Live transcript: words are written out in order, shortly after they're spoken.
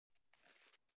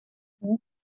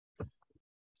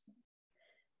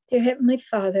Dear Heavenly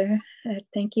Father,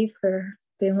 thank you for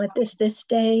being with us this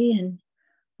day and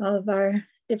all of our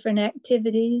different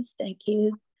activities. Thank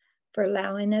you for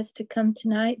allowing us to come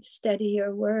tonight to study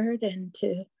your word and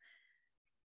to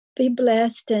be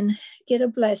blessed and get a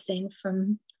blessing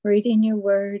from reading your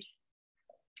word.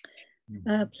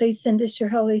 Please send us your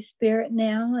Holy Spirit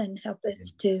now and help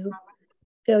us to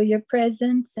feel your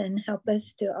presence and help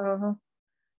us to all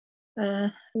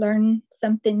learn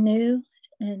something new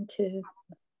and to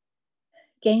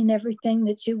gain everything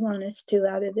that you want us to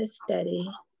out of this study.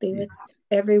 Be with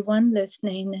everyone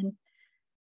listening. In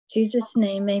Jesus'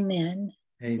 name, amen.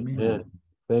 Amen.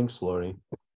 Thanks, Lori.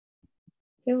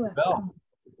 You're welcome. Well,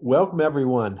 welcome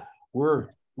everyone. We're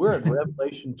at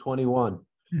Revelation 21.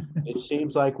 It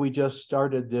seems like we just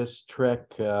started this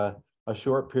trek a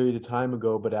short period of time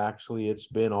ago, but actually it's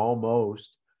been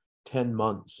almost 10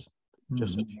 months.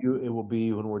 Just a few, it will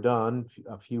be when we're done,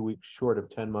 a few weeks short of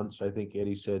 10 months, I think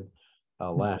Eddie said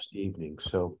last evening.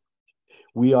 So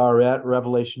we are at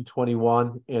Revelation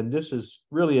 21, and this is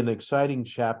really an exciting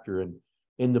chapter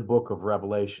in the book of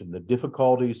Revelation. The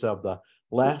difficulties of the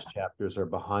last chapters are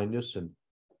behind us, and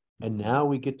now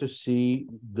we get to see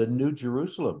the new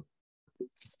Jerusalem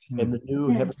and the new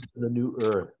heaven and the new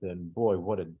earth. And boy,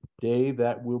 what a day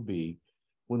that will be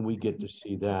when we get to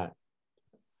see that.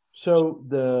 So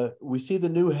we see the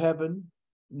new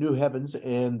heavens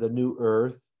and the new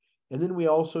earth, and then we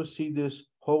also see this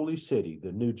holy city,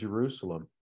 the new Jerusalem.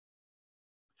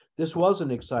 This was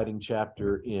an exciting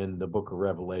chapter in the book of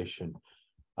Revelation.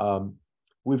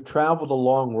 We've traveled a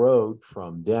long road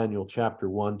from Daniel chapter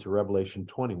 1 to Revelation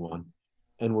 21,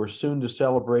 and we're soon to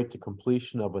celebrate the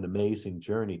completion of an amazing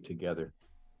journey together.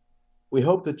 We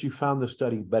hope that you found the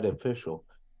study beneficial.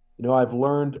 You know, I've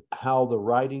learned how the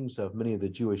writings of many of the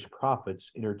Jewish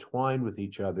prophets intertwined with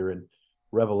each other in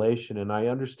Revelation, and I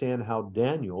understand how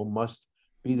Daniel must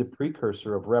be the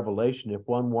precursor of Revelation if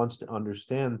one wants to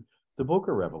understand the book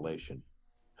of Revelation.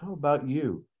 How about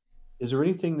you? Is there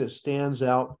anything that stands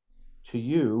out to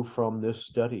you from this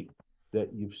study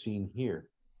that you've seen here,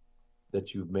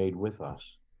 that you've made with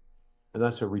us? And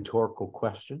that's a rhetorical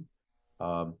question.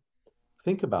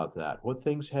 Think about that. What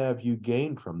things have you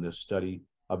gained from this study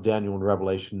of Daniel and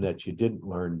Revelation that you didn't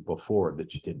learn before,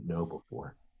 that you didn't know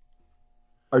before?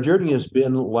 Our journey has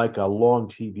been like a long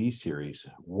TV series,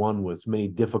 one with many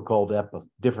difficult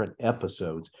different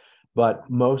episodes, but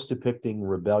most depicting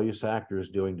rebellious actors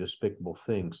doing despicable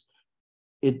things.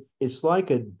 It's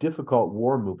like a difficult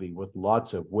war movie with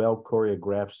lots of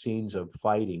well-choreographed scenes of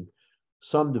fighting,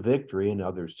 some to victory and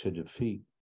others to defeat.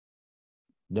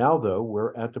 Now, though,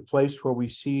 we're at the place where we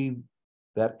see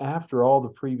that after all the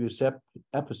previous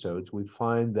episodes, we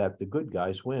find that the good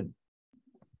guys win.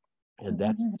 And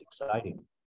that's exciting.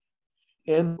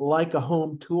 And like a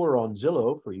home tour on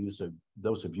Zillow, for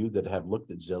those of you that have looked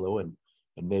at Zillow and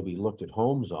maybe looked at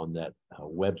homes on that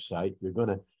website, you're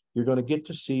gonna get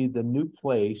to see the new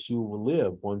place you will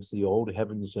live once the old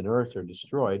heavens and earth are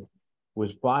destroyed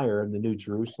with fire and the new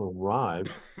Jerusalem arrives,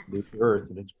 new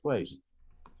earth in its place.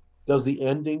 Does the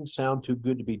ending sound too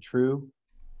good to be true?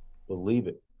 Believe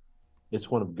it.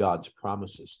 It's one of God's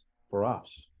promises for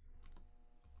us.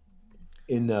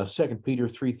 In 2 Peter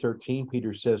 3:13,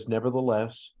 Peter says,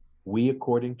 "Nevertheless, we,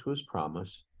 according to his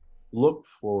promise, look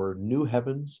for new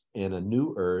heavens and a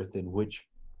new earth in which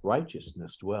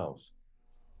righteousness dwells."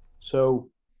 So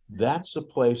that's the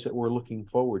place that we're looking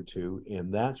forward to,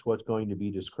 and that's what's going to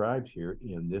be described here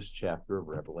in this chapter of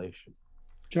Revelation.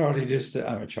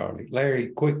 Larry,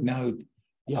 quick note.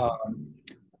 Yeah.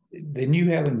 The new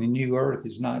heaven and new earth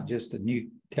is not just a New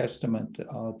Testament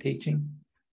teaching.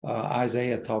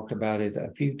 Isaiah talked about it a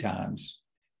few times.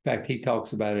 In fact, he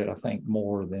talks about it, I think,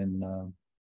 more than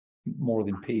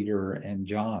Peter and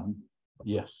John.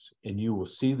 Yes, and you will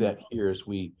see that here as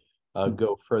we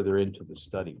go further into the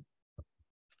study.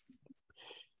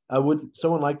 Would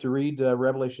someone like to read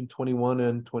Revelation 21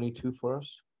 and 22 for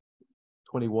us?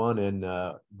 21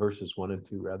 and verses 1 and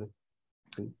 2, rather.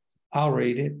 I'll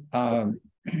read it.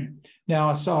 Now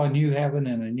I saw a new heaven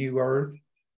and a new earth,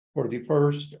 for the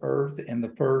first earth and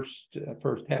the first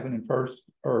heaven and first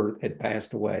earth had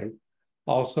passed away.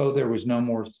 Also there was no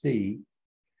more sea.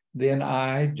 Then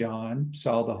I, John,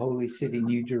 saw the holy city,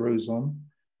 New Jerusalem,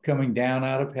 coming down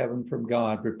out of heaven from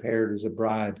God, prepared as a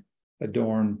bride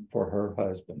adorned for her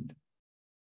husband.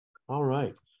 All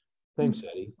right. Thanks,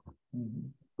 Eddie.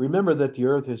 Remember that the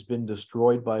earth has been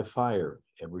destroyed by fire.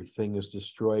 Everything is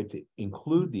destroyed to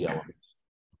include the elements.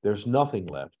 There's nothing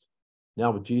left.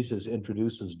 Now Jesus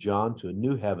introduces John to a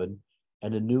new heaven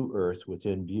and a new earth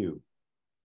within view.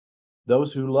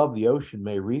 Those who love the ocean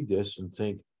may read this and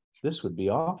think, this would be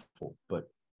awful, but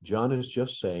John is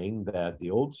just saying that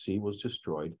the old sea was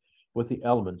destroyed with the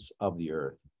elements of the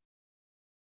earth.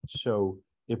 So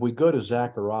if we go to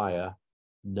Zechariah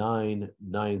 9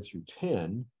 through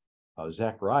 10,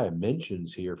 Zechariah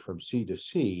mentions here from sea to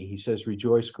sea, he says,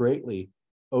 rejoice greatly,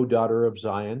 O daughter of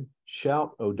Zion,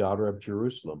 shout, O daughter of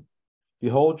Jerusalem.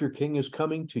 Behold, your king is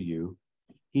coming to you.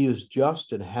 He is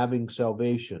just and having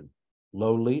salvation,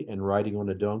 lowly and riding on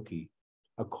a donkey,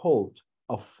 a colt,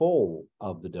 a foal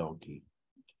of the donkey.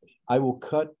 I will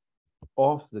cut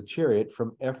off the chariot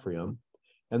from Ephraim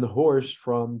and the horse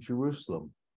from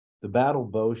Jerusalem. The battle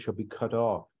bow shall be cut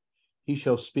off. He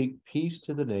shall speak peace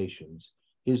to the nations.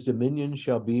 His dominion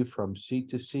shall be from sea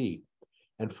to sea,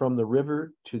 and from the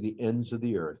river to the ends of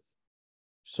the earth.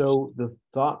 So the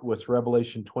thought with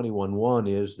Revelation 21:1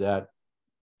 is that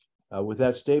with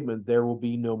that statement, there will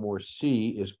be no more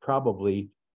sea, is probably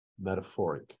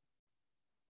metaphoric.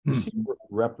 The sea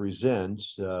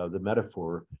represents the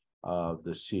metaphor of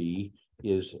the sea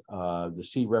is the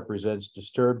sea represents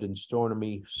disturbed and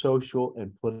stormy social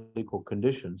and political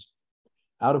conditions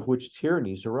out of which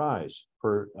tyrannies arise,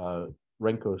 per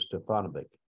Renko Stefanovic.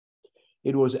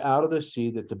 It was out of the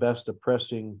sea that the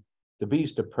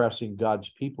beast oppressing God's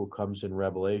people comes in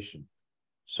Revelation.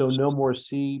 So no more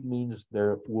sea means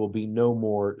there will be no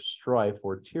more strife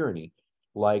or tyranny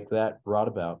like that brought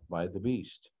about by the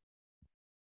beast.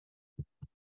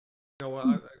 You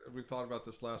know, we thought about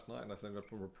this last night, and I think that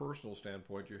from a personal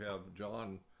standpoint, you have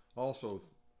John also,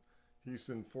 he's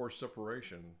in forced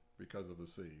separation because of the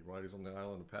sea, right? He's on the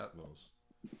island of Patmos.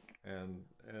 And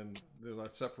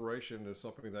that separation is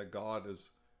something that God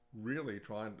is really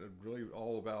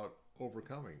all about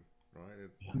overcoming,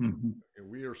 right?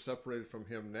 We are separated from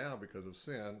him now because of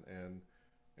sin, and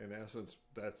in essence,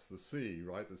 that's the sea,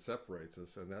 right, that separates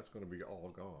us, and that's going to be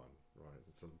all gone, right?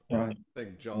 Right. I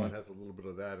think John has a little bit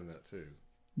of that in that too.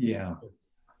 Yeah,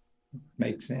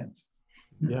 makes sense.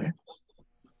 Yeah.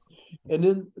 And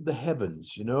in the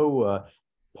heavens,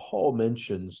 Paul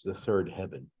mentions the third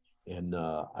heaven, and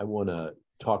I want to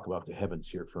talk about the heavens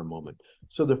here for a moment.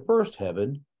 So the first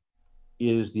heaven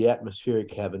is the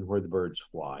atmospheric heaven where the birds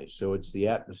fly. So it's the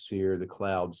atmosphere, the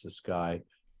clouds, the sky.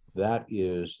 That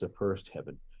is the first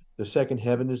heaven. The second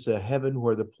heaven is a heaven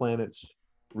where the planets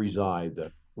reside,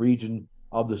 the region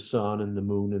of the sun and the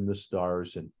moon and the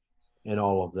stars and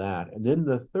all of that. And then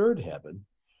the third heaven,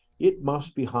 it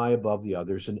must be high above the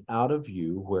others and out of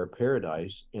view where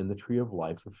paradise and the tree of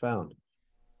life are found.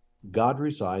 God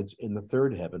resides in the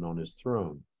third heaven on his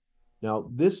throne. Now,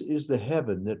 this is the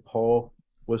heaven that Paul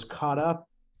was caught up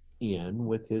in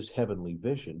with his heavenly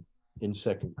vision in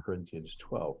 2 Corinthians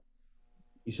 12.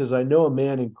 He says, I know a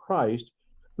man in Christ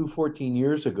who 14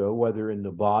 years ago, whether in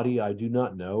the body I do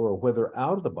not know, or whether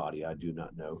out of the body I do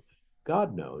not know,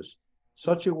 God knows,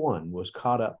 such a one was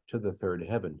caught up to the third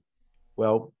heaven.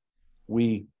 Well,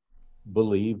 we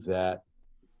believe that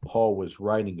Paul was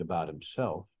writing about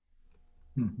himself,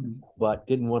 but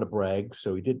didn't want to brag,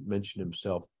 so he didn't mention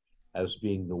himself as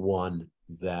being the one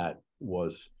that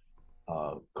was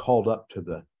called up to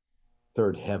the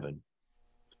third heaven.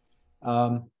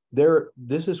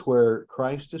 This is where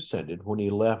Christ ascended when he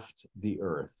left the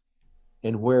earth,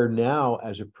 and where now,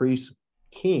 as a priest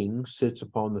king, sits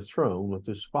upon the throne with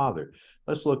his Father.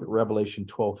 Let's look at Revelation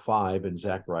 12:5 and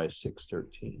Zechariah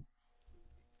 6:13.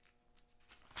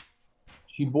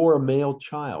 She bore a male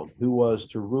child who was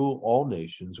to rule all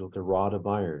nations with a rod of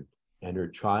iron, and her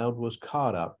child was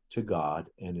caught up to God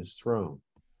and his throne.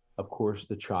 Of course,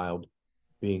 the child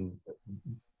being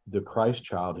the Christ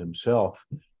child himself,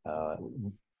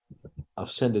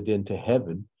 ascended into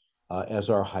heaven as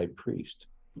our high priest.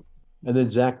 And then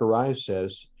Zechariah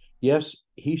says, yes,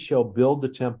 he shall build the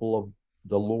temple of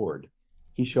the Lord.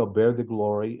 He shall bear the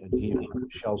glory, and he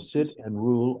shall sit and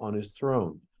rule on his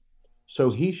throne. So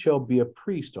he shall be a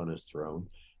priest on his throne,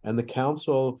 and the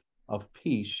counsel of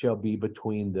peace shall be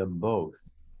between them both.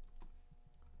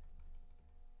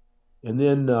 And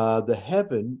then the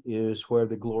heaven is where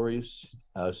the glorious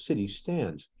city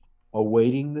stands,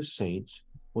 awaiting the saints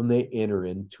when they enter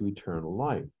into eternal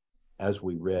life, as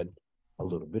we read a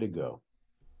little bit ago.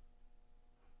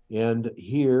 And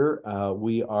here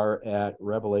we are at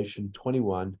Revelation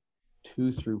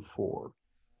 21:2 through 4.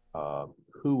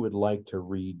 Who would like to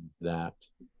read that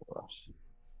for us?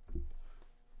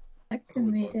 I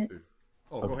can read it.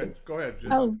 Oh, okay. Go ahead.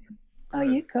 Oh,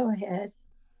 you go ahead.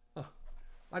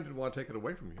 I didn't want to take it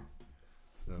away from you,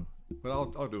 so, but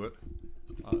I'll do it.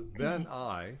 Then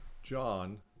I,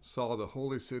 John, saw the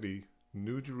holy city,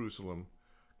 New Jerusalem,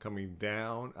 coming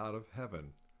down out of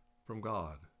heaven from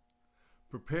God,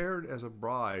 prepared as a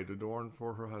bride adorned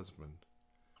for her husband.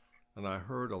 And I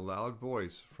heard a loud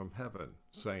voice from heaven,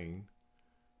 saying,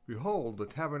 Behold, the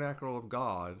tabernacle of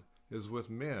God is with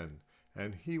men,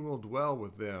 and he will dwell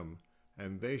with them,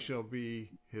 and they shall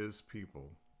be his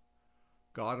people.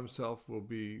 God himself will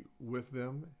be with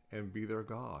them and be their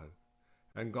God,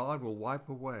 and God will wipe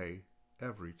away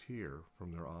every tear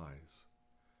from their eyes.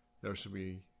 There shall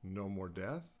be no more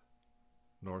death,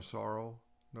 nor sorrow,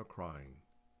 nor crying.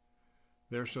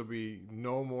 There shall be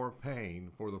no more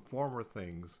pain, for the former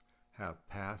things have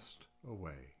passed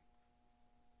away.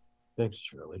 Thanks,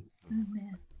 Charlie.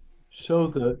 Amen. So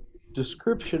the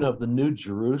description of the New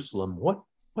Jerusalem, what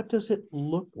does it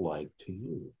look like to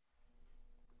you?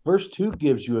 Verse 2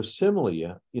 gives you a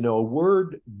simile, a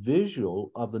word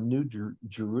visual of the New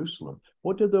Jerusalem.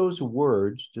 What do those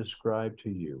words describe to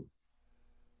you?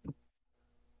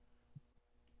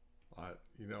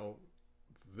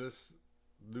 This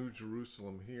New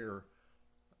Jerusalem here,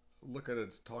 look at it,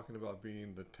 it's talking about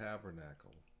being the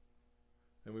tabernacle.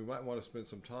 And we might want to spend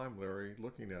some time, Larry,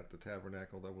 looking at the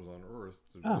tabernacle that was on earth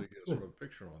to really get sort of a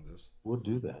picture on this. We'll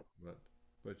do that.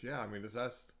 But yeah, I mean,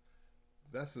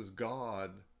 that's as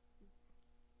God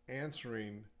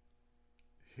answering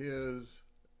his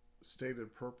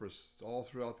stated purpose all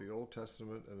throughout the Old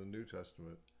Testament and the New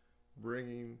Testament,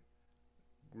 bringing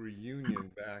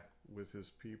reunion back with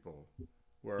his people,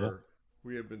 where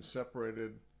we have been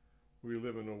separated. We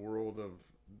live in a world of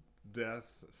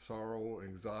death, sorrow,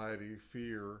 anxiety,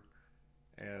 fear,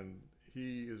 and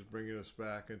he is bringing us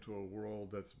back into a world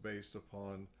that's based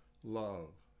upon love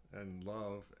and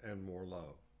more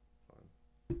love.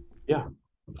 Yeah.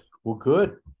 Well,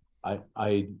 good.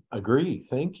 I agree.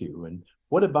 Thank you. And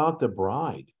what about the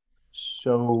bride?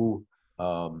 So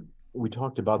we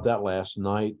talked about that last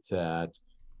night, that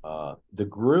the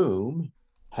groom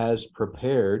has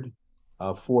prepared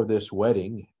for this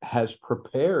wedding, has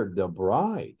prepared the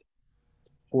bride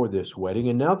for this wedding.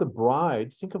 And now the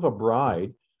bride, think of a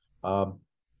bride,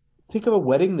 think of a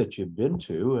wedding that you've been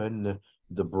to, and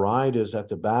the bride is at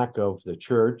the back of the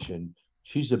church, and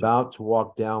she's about to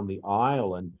walk down the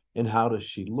aisle, and how does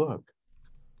she look?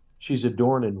 She's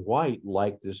adorned in white,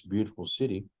 like this beautiful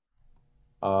city.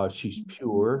 She's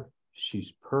pure,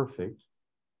 she's perfect,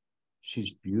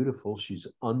 she's beautiful, she's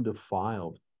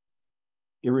undefiled.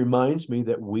 It reminds me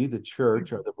that we, the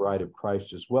church, are the bride of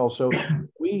Christ as well. So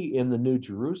we in the New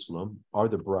Jerusalem are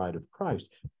the bride of Christ.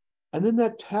 And then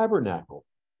that tabernacle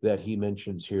that he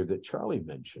mentions here, that Charlie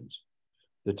mentions,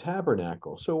 the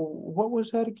tabernacle. So what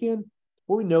was that again?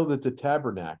 Well, we know that the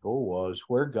tabernacle was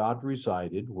where God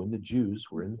resided when the Jews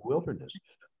were in the wilderness.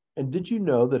 And did you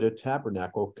know that a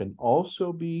tabernacle can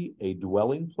also be a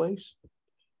dwelling place?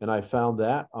 And I found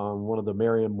that on one of the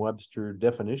Merriam-Webster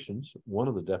definitions. One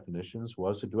of the definitions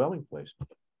was a dwelling place.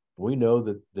 We know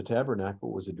that the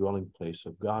tabernacle was a dwelling place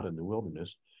of God in the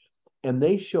wilderness. And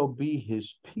they shall be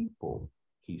his people,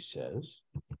 he says.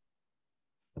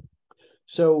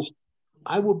 So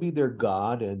I will be their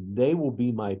God, and they will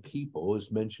be my people,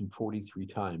 is mentioned 43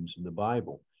 times in the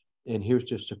Bible. And here's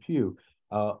just a few.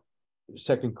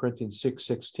 2 Corinthians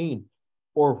 6:16.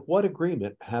 Or what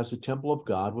agreement has the temple of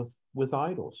God with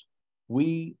idols?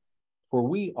 For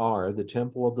we are the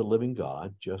temple of the living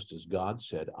God, just as God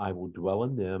said, I will dwell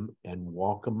in them and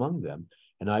walk among them,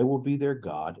 and I will be their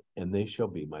God, and they shall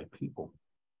be my people.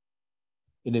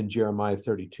 And in Jeremiah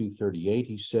 32:38,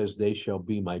 he says, they shall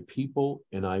be my people,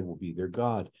 and I will be their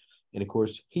God. And of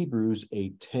course, Hebrews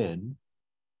 8:10,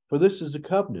 for this is a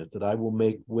covenant that I will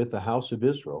make with the house of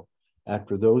Israel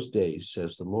after those days,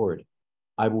 says the Lord.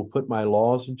 I will put my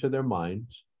laws into their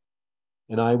minds,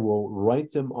 and I will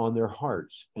write them on their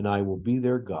hearts, and I will be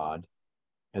their God,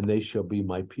 and they shall be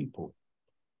my people.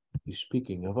 He's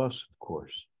speaking of us, of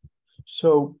course.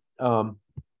 So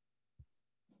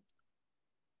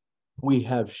we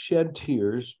have shed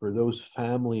tears for those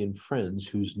family and friends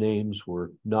whose names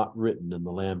were not written in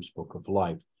the Lamb's Book of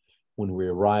Life. When we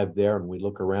arrive there and we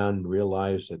look around and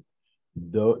realize that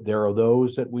there are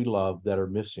those that we love that are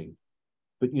missing.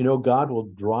 But God will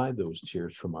dry those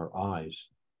tears from our eyes.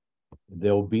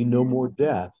 There'll be no more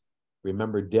death.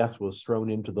 Remember, death was thrown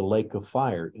into the lake of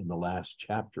fire in the last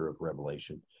chapter of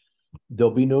Revelation.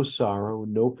 There'll be no sorrow,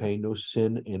 no pain, no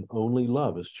sin, and only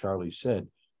love, as Charlie said.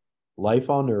 Life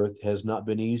on earth has not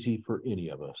been easy for any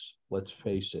of us. Let's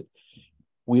face it.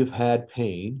 We have had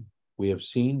pain. We have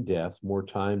seen death more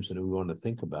times than we want to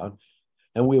think about.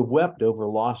 And we have wept over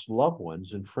lost loved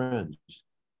ones and friends.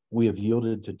 We have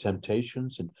yielded to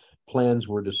temptations, and plans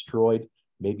were destroyed.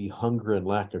 Maybe hunger and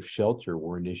lack of shelter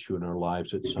were an issue in our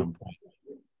lives at some point.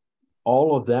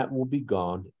 All of that will be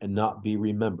gone and not be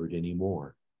remembered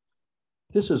anymore.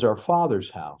 This is our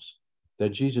Father's house that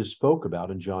Jesus spoke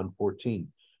about in John 14.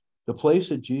 The place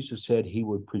that Jesus said he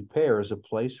would prepare is a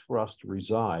place for us to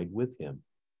reside with him,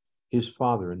 his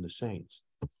Father and the saints.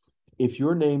 If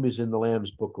your name is in the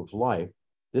Lamb's book of life,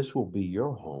 this will be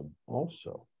your home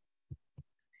also.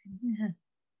 Yeah.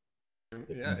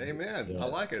 Yeah, amen. Yeah. I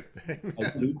like it. Amen.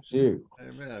 I do too.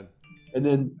 Amen. And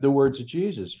then the words of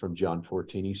Jesus from John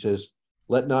 14, he says,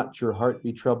 let not your heart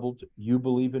be troubled. You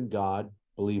believe in God,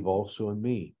 believe also in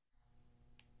me.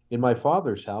 In my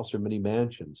Father's house are many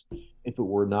mansions. If it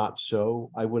were not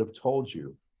so, I would have told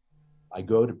you. I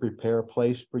go to prepare a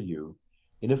place for you.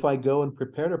 And if I go and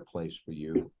prepare a place for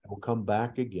you, I will come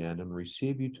back again and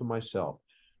receive you to myself,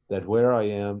 that where I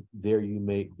am, there you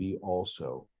may be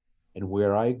also. And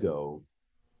where I go,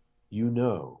 you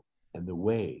know, and the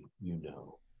way you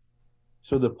know.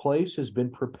 So the place has been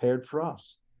prepared for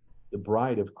us, the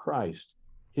bride of Christ,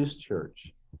 his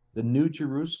church. The new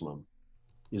Jerusalem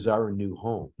is our new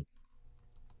home.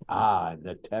 And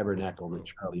the tabernacle that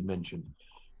Charlie mentioned.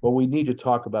 Well, we need to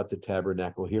talk about the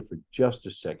tabernacle here for just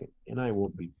a second, and I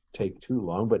won't take too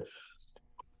long, but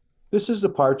this is the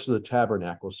parts of the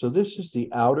tabernacle. So this is the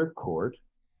outer court,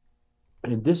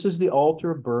 and this is the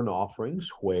altar of burnt offerings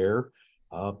where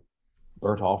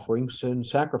burnt offerings and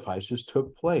sacrifices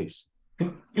took place.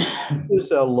 This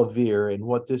is a laver, and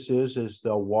what this is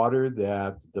the water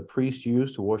that the priests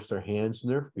used to wash their hands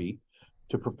and their feet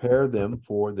to prepare them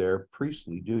for their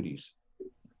priestly duties.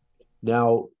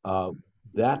 Now,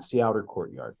 that's the outer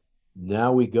courtyard.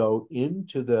 Now we go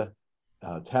into the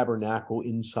tabernacle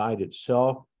inside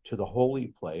itself to the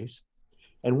holy place.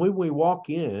 And when we walk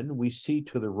in, we see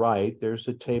to the right, there's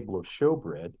a table of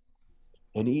showbread.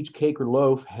 And each cake or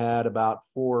loaf had about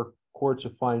 4 quarts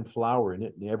of fine flour in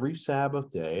it. And every Sabbath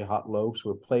day, hot loaves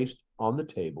were placed on the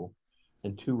table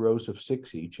and 2 rows of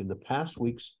 6 each. In the past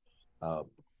week's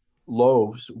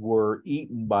loaves were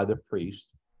eaten by the priest.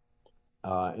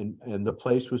 And the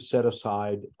place was set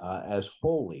aside as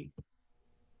holy.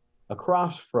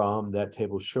 Across from that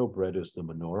table of showbread is the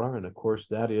menorah, and of course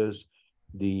that is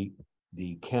the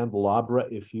candelabra,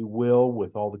 if you will,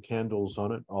 with all the candles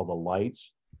on it, all the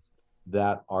lights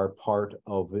that are part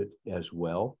of it as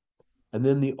well. And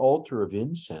then the altar of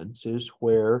incense is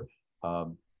where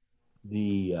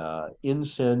the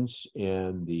incense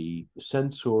and the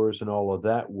censers and all of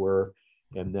that were,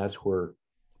 and that's where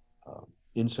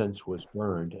incense was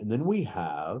burned. And then we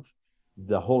have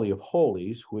the Holy of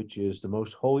Holies, which is the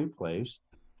most holy place,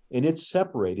 and it's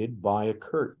separated by a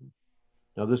curtain.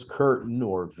 Now, this curtain,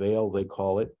 or veil, they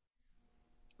call it,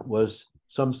 was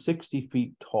some 60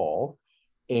 feet tall,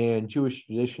 and Jewish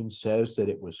tradition says that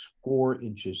it was 4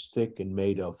 inches thick and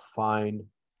made of fine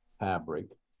fabric.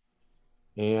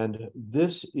 And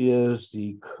this is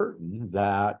the curtain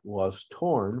that was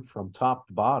torn from top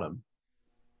to bottom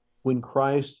when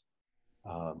Christ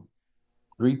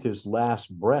breathed his last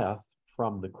breath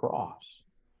from the cross.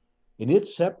 And it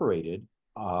separated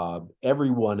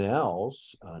everyone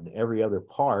else and every other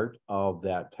part of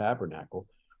that tabernacle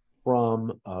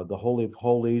from the Holy of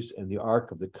Holies and the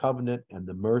Ark of the Covenant and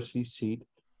the mercy seat.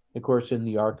 Of course, in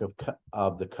the Ark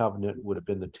of the Covenant would have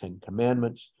been the 10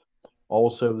 Commandments.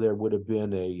 Also, there would have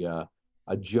been a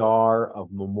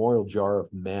memorial jar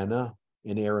of manna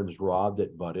in Aaron's rod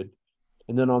that budded.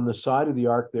 And then on the side of the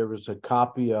ark, there was a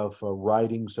copy of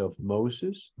writings of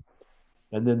Moses.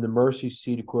 And then the mercy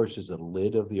seat, of course, is the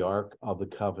lid of the Ark of the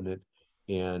Covenant.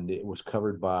 And it was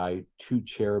covered by 2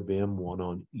 cherubim, 1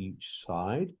 on each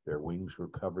side. Their wings were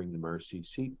covering the mercy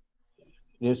seat.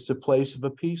 And it's the place of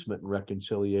appeasement and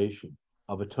reconciliation,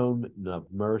 of atonement and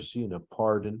of mercy and of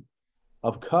pardon,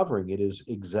 of covering. It is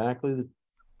exactly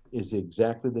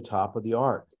the top of the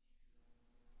ark.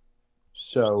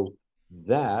 So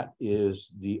that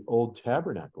is the old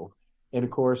tabernacle. And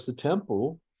of course, the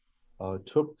temple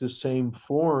took the same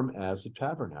form as the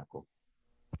tabernacle.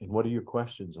 And what are your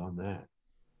questions on that?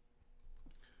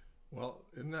 Well,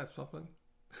 isn't that something?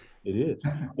 It is.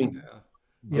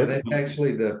 Yeah, that's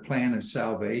actually the plan of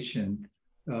salvation,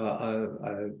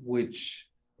 which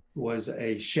was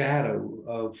a shadow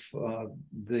of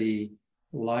the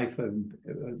life of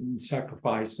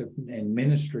sacrifice and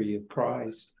ministry of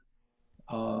Christ.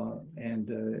 And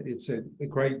it's a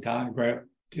great diagram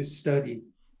to study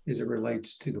as it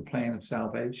relates to the plan of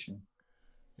salvation.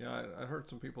 Yeah, I heard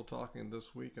some people talking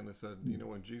this week, and they said,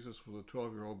 when Jesus was a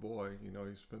 12-year-old boy, he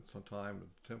spent some time at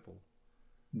the temple.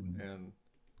 Mm-hmm. And,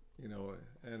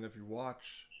 and if you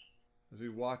watch, as he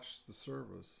watched the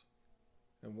service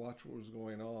and watched what was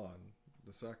going on,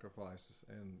 the sacrifices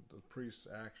and the priest's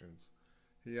actions,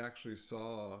 he actually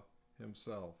saw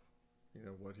himself,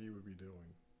 what he would be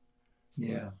doing.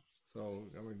 Yeah. So,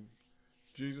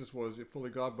 Jesus was fully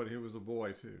God, but he was a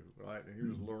boy too, right? And he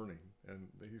was learning, and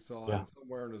he saw Yeah. it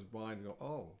somewhere in his mind. Go,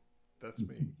 oh, that's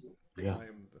me. Yeah.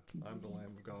 I'm the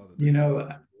Lamb of God that You takes away know,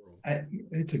 the world.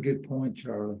 it's a good point,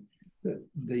 Charlie.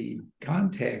 The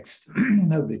context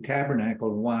of the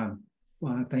tabernacle, why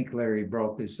I think Larry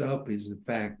brought this up, is the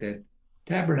fact that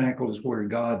tabernacle is where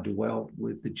God dwelt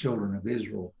with the children of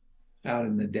Israel out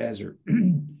in the desert.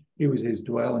 It was his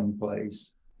dwelling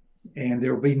place, and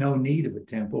there will be no need of a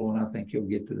temple, and I think you'll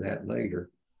get to that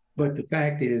later. But the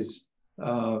fact is,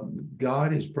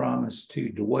 God has promised to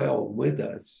dwell with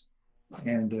us,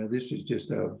 and this is just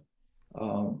a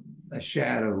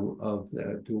shadow of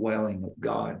the dwelling of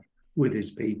God with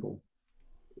his people.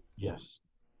 Yes.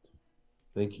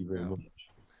 Thank you very Yeah. much.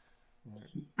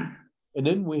 Right. And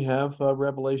then we have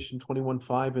Revelation 21,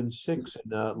 5 and 6.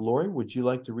 And Lori, would you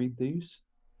like to read these?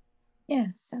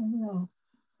 Yes, I will.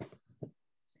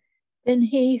 Then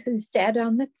he who sat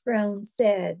on the throne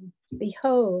said,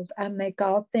 behold, I make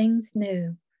all things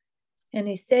new. And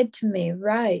he said to me,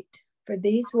 write, for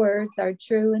these words are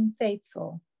true and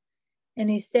faithful. And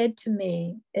he said to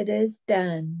me, it is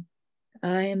done.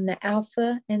 I am the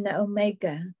Alpha and the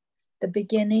Omega, the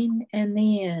beginning and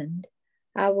the end.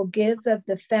 I will give of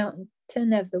the fountain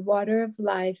of the water of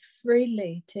life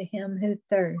freely to him who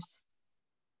thirsts.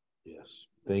 Yes.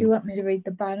 Do you want me to read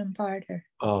the bottom part? Or?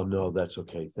 Oh, no, that's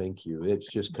okay. Thank you. It's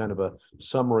just kind of a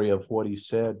summary of what he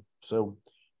said. So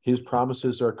his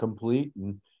promises are complete,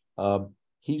 and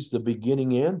he's the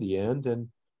beginning and the end. And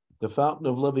the fountain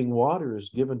of living water is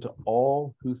given to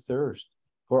all who thirst,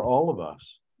 for all of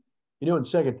us. You know, in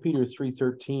 2 Peter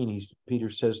 3:13,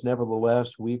 Peter says,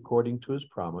 nevertheless, we, according to his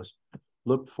promise,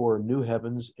 look for new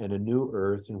heavens and a new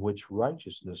earth in which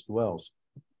righteousness dwells.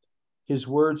 His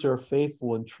words are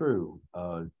faithful and true,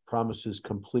 promises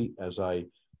complete, as I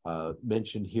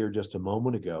mentioned here just a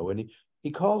moment ago. And he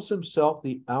calls himself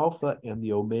the Alpha and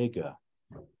the Omega,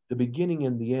 the beginning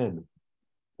and the end.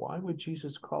 Why would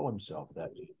Jesus call himself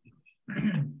that?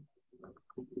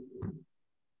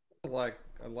 I like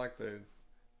the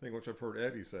thing which I've heard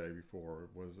Eddie say before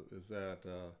is that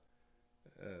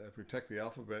if we take the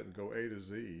alphabet and go A to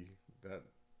Z,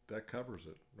 that covers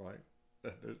it, right?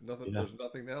 There's nothing. Yeah. There's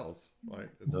nothing else, right?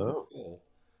 It's No. full.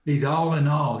 He's all in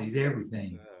all. He's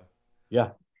everything.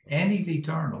 Yeah. And he's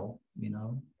eternal, you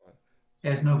know, Right.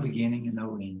 has no beginning and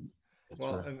no end. That's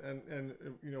Well, right. and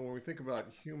you know, when we think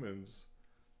about humans,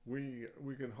 we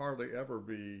can hardly ever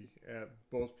be at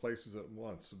both places at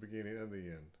once, the beginning and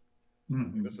the end.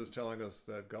 Mm-hmm. This is telling us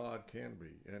that God can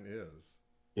be and is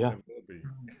Yeah. and will be.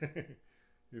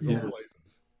 He's Yeah. all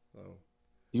places. So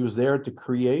He was there at the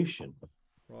creation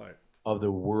right. of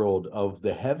the world, of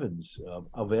the heavens,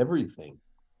 of everything.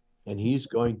 And he's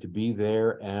going to be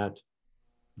there at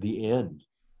the end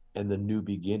and the new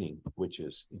beginning, which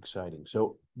is exciting.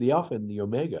 So the Alpha and the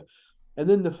Omega. And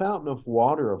then the fountain of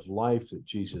water of life that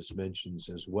Jesus mentions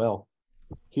as well.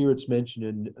 Here it's mentioned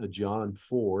in John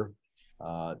 4,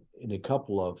 in a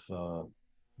couple of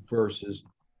verses.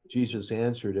 Jesus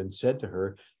answered and said to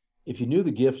her, if you knew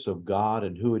the gifts of God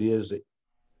and who it is that,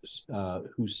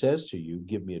 who says to you,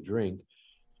 give me a drink,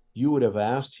 you would have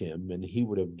asked him and he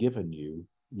would have given you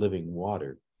living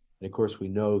water. And of course, we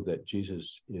know that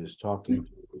Jesus is talking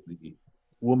to the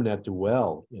woman at the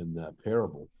well in the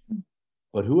parable.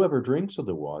 But whoever drinks of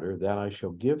the water that I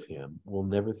shall give him will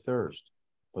never thirst.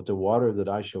 But the water that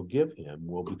I shall give him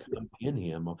will become in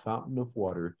him a fountain of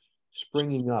water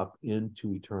springing up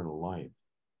into eternal life.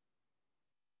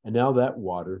 And now that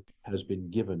water has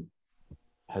given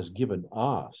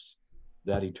us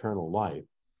that eternal life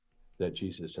that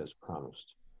Jesus has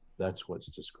promised. That's what's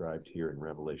described here in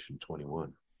Revelation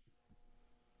 21.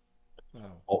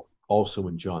 Wow. Also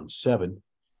in John 7,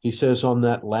 he says, on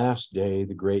that last day,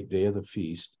 the great day of the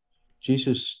feast,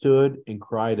 Jesus stood and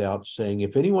cried out, saying,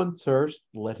 if anyone thirsts,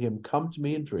 let him come to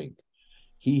me and drink.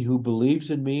 He who believes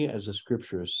in me, as the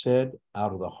scripture has said,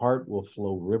 out of the heart will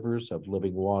flow rivers of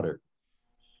living water.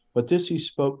 But this he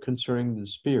spoke concerning the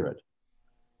Spirit,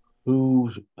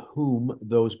 whom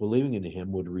those believing in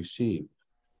him would receive.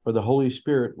 For the Holy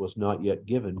Spirit was not yet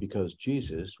given because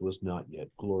Jesus was not yet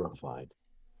glorified.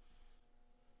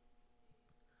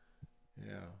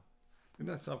 Yeah.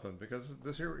 Isn't that something? Because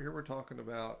here we're talking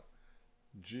about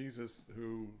Jesus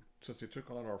who, since he took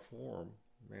on our form,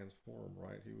 man's form,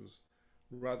 right? He was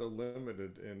rather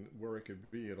limited in where he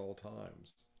could be at all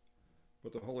times.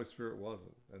 But the Holy Spirit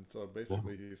wasn't. And so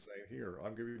basically he's saying, here,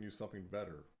 I'm giving you something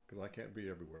better because I can't be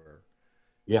everywhere.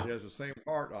 Yeah. He has the same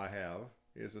heart I have.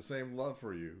 He has the same love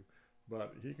for you,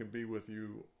 but he can be with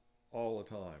you all the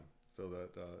time so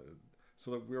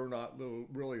that we're not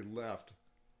really left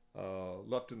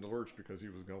left in the lurch because he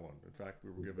was going. In fact,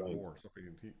 we were given Right. more,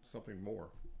 something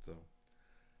more. So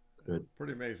Good.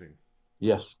 pretty amazing.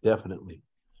 Yes, definitely.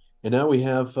 And now we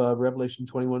have Revelation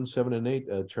 21, 7 and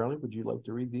 8. Charlie, would you like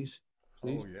to read these,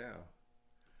 please? Oh yeah.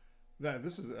 Now,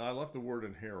 I love the word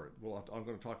inherit. Well, I'm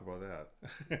going to talk about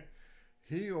that.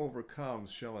 He who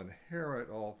overcomes shall inherit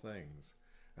all things,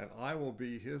 and I will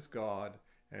be his God,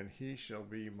 and he shall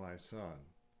be my son.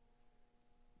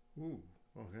 Ooh,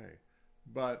 okay.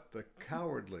 But the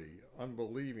cowardly,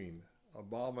 unbelieving,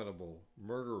 abominable,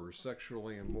 murderers,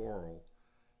 sexually immoral,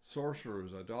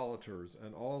 sorcerers, idolaters,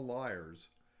 and all liars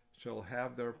shall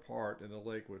have their part in the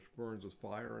lake which burns with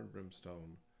fire and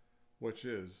brimstone, which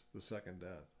is the second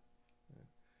death.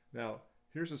 Now,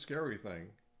 here's a scary thing.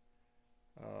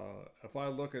 If I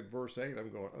look at verse 8, I'm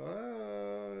going,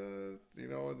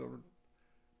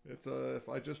 if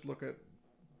I just look at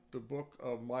the book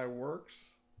of my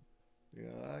works,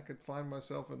 I could find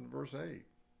myself in verse 8.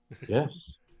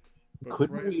 Yes. But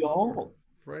Couldn't we all?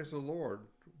 Praise the Lord,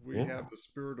 we Yeah. have the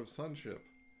spirit of sonship.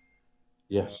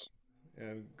 Yes.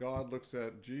 And God looks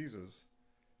at Jesus,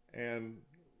 and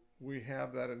we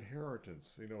have that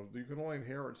inheritance. You can only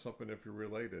inherit something if you're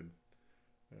related.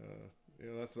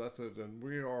 That's it. And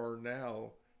we are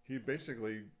now. He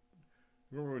basically,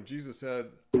 remember when Jesus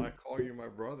said, "I call you my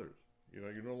brothers."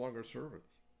 You're no longer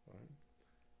servants.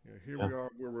 Right? Here Yeah. we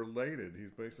are. We're related.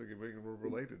 He's basically making we're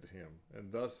related to him,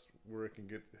 and thus where it can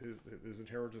get his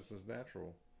inheritance is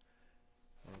natural.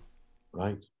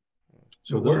 Right.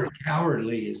 So the word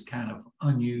cowardly is kind of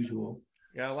unusual.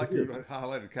 Yeah, I like you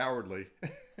highlighted cowardly.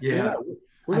 Yeah.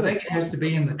 I think it has to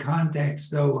be in the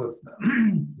context, though, of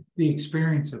the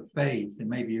experience of faith, and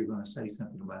maybe you're going to say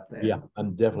something about that. Yeah,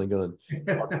 I'm definitely going to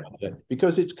talk about that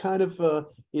because it's kind of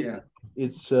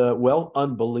it's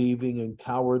unbelieving and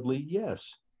cowardly,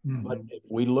 yes. Mm-hmm. But if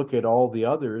we look at all the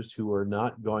others who are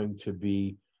not going to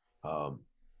be,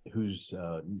 who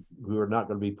are not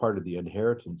going to be part of the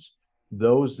inheritance,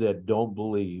 those that don't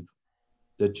believe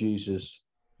that Jesus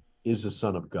is the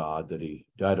Son of God, that he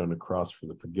died on the cross for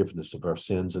the forgiveness of our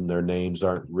sins, and their names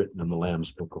aren't written in the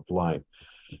Lamb's Book of Life.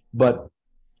 But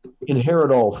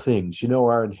inherit all things.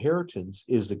 Our inheritance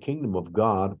is the kingdom of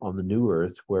God on the new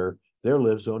earth where there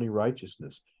lives only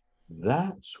righteousness.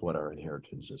 That's what our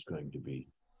inheritance is going to be.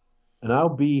 And I'll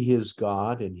be his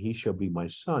God, and he shall be my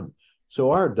son.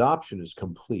 So our adoption is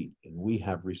complete, and we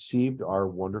have received our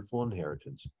wonderful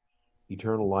inheritance,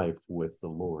 eternal life with the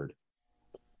Lord.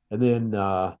 And then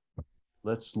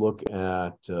let's look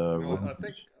at.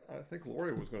 I think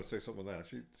Lori was going to say something on that.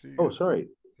 She sorry.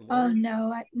 Lori? Oh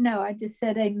no, I just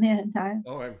said amen.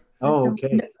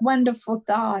 Okay. Wonderful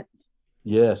thought.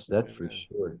 Yes, that's for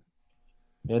sure.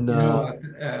 And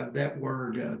that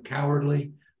word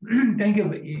cowardly. Think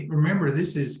of it. Remember,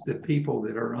 this is the people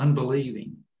that are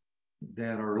unbelieving,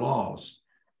 that are lost.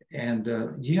 And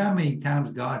do you know how many times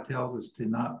God tells us to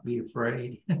not be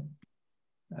afraid?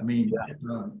 I mean,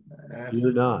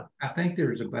 fear not. I think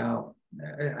there's about,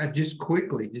 I just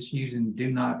quickly, just using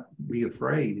do not be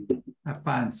afraid, I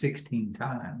find 16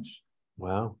 times.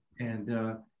 Wow. And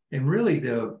really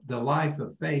the life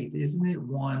of faith, isn't it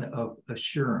one of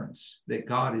assurance that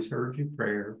God has heard your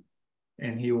prayer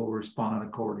and he will respond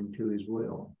according to his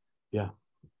will? Yeah,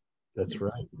 that's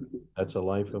right. That's a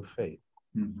life of faith.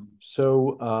 Mm-hmm.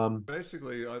 So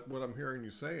basically, what I'm hearing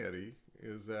you say, Eddie,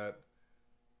 is that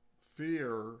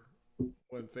fear,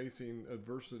 when facing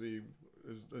adversity,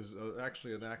 is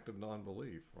actually an act of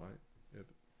non-belief, right?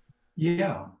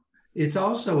 Yeah. It's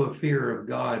also a fear of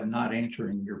God not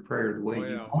answering your prayer the way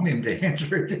you want him to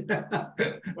answer it.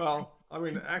 Well, I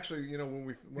mean, actually,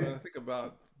 when I think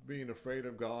about being afraid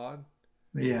of God,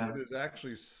 it is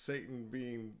actually Satan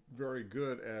being very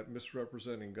good at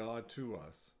misrepresenting God to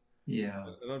us. Yeah.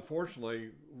 And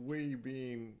unfortunately, we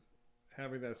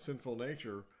having that sinful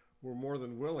nature, we're more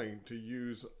than willing to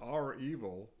use our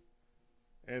evil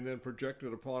and then project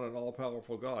it upon an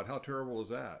all-powerful God. How terrible is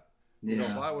that?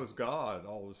 Yeah. If I was God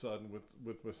all of a sudden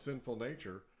with sinful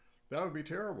nature, that would be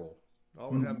terrible. I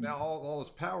would have now all this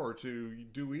power to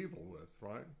do evil with,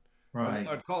 right? Right.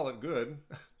 I'd call it good,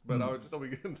 but I would still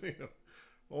be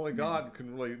only God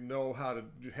can really know how to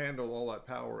handle all that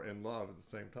power and love at the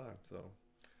same time. So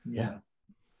yeah.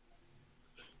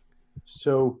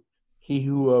 So he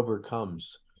who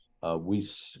overcomes, we've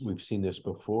seen this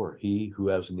before. He who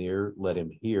has an ear, let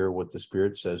him hear what the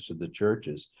Spirit says to the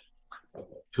churches.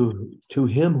 To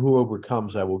him who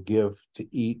overcomes, I will give to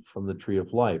eat from the tree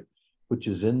of life, which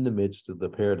is in the midst of the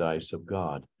paradise of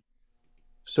God.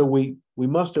 So we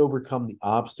must overcome the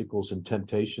obstacles and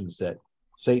temptations that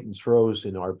Satan throws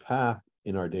in our path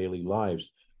in our daily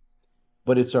lives.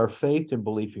 but it's our faith and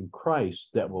belief in Christ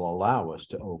that will allow us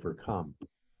to overcome.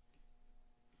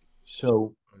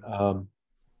 So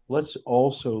let's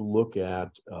also look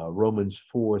at Romans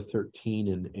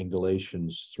 4:13 and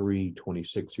Galatians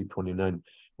 3:26 through 29.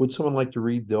 Would someone like to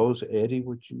read those? Eddie,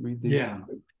 would you read these? Yeah.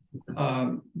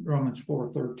 Romans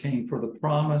 4:13, for the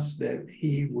promise that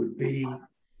he would be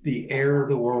the heir of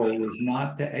the world was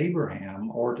not to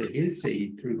Abraham or to his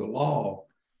seed through the law,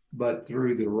 but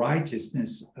through the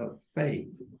righteousness of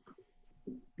faith.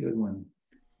 Good one.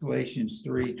 Galatians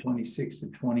 3:26 to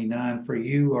 29, for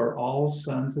you are all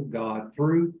sons of God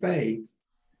through faith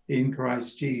in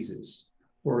Christ Jesus.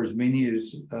 For as many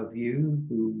as of you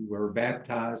who were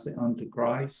baptized unto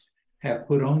Christ have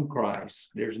put on Christ.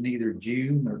 There's neither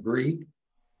Jew nor Greek.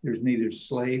 There's neither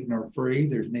slave nor free.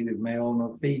 There's neither male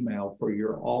nor female, for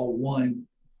you're all one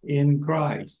in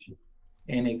Christ.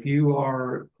 And if you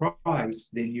are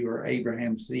Christ, then you are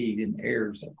Abraham's seed and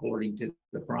heirs according to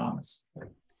the promise.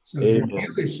 So you're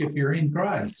Jewish if you're in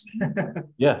Christ.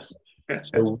 Yes.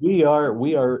 So we are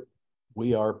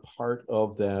part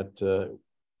of that.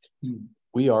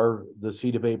 We are the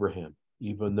seed of Abraham,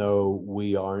 even though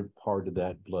we aren't part of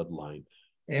that bloodline.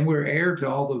 And we're heir to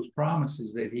all those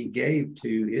promises that he gave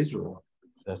to Israel.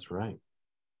 That's right.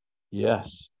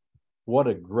 Yes. What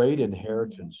a great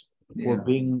inheritance for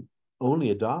being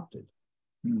only adopted.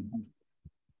 Mm-hmm.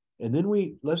 And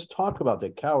then let's talk about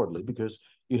that cowardly, because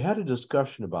you had a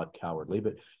discussion about cowardly,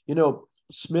 but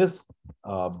Smith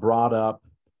brought up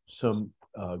some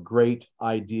great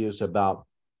ideas about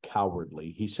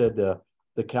cowardly. He said the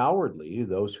cowardly,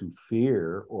 those who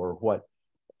fear, or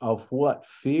of what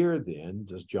fear then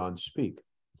does John speak?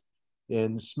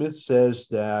 And Smith says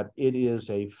that it is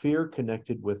a fear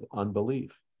connected with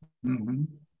unbelief. Mm-hmm.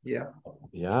 Yeah.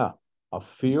 Yeah. A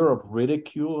fear of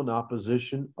ridicule and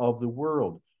opposition of the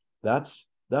world. That's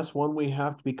one we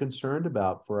have to be concerned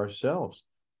about for ourselves.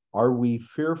 Are we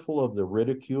fearful of the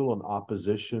ridicule and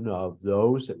opposition of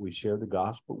those that we share the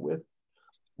gospel with?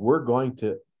 We're going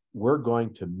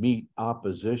to meet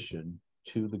opposition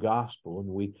to the gospel, and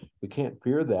we can't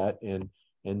fear that and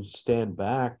stand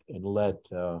back and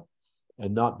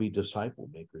and not be disciple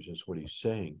makers, is what he's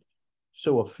saying.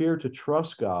 So a fear to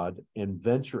trust God and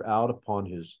venture out upon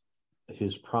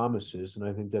his promises, and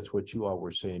I think that's what you all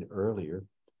were saying earlier.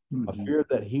 Mm-hmm. A fear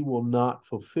that he will not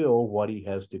fulfill what he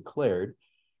has declared.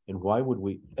 And why would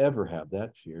we ever have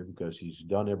that fear? Because he's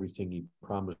done everything he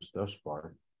promised thus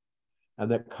far.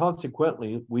 And that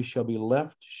consequently, we shall be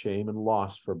left to shame and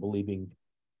loss for believing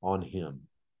on him.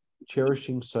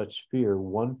 Cherishing such fear,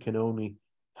 one can only be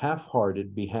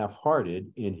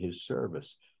half-hearted in his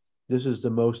service. This is the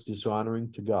most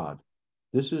dishonoring to God.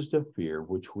 This is the fear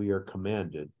which we are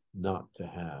commanded not to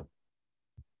have.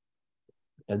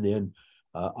 And then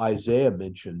Isaiah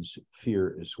mentions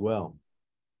fear as well.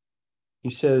 He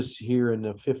says here in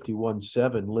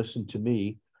 51:7, listen to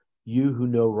me, you who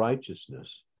know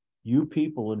righteousness, you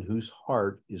people in whose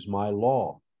heart is my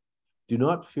law. Do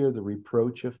not fear the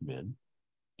reproach of men.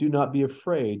 Do not be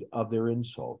afraid of their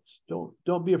insults.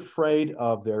 Don't be afraid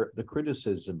of the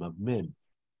criticism of men.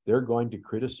 They're going to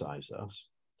criticize us.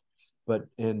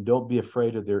 And don't be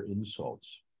afraid of their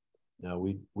insults. Now,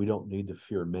 we don't need to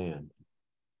fear man.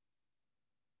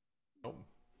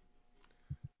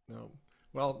 No.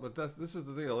 Well, but this is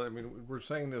the deal. I mean, we're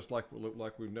saying this like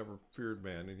we've never feared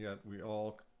man, and yet we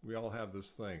all have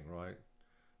this thing, right?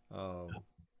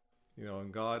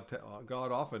 And God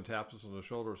often taps us on the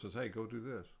shoulder and says, "Hey, go do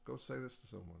this. Go say this to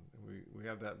someone." And we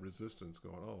have that resistance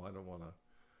going. Oh, I don't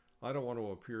want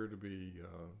to appear to be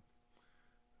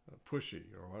pushy,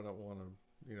 or I don't want to,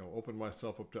 open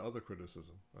myself up to other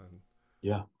criticism. And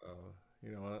yeah.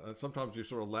 And sometimes you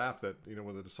sort of laugh that,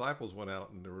 when the disciples went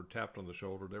out and they were tapped on the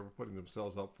shoulder, they were putting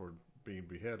themselves up for being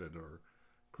beheaded or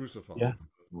crucified. Yeah,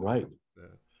 right.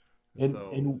 And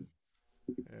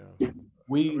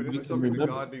it's something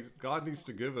that God needs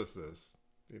to give us this,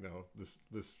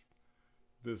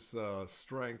 this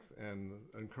strength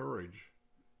and courage,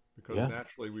 because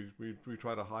naturally we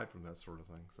try to hide from that sort of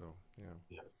thing. So,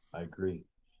 yeah, I agree.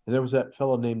 And there was that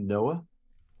fellow named Noah.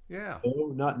 Yeah. No,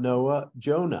 not Noah,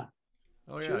 Jonah.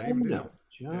 Oh yeah, even him.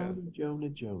 Jonah.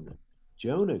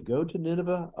 Jonah, go to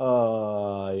Nineveh.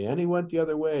 And he went the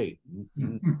other way.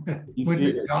 He went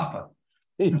to Joppa.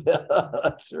 Yeah,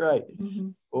 that's right. Mm-hmm.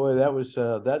 Boy,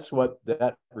 that's what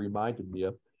that reminded me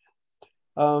of.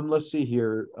 Let's see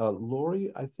here.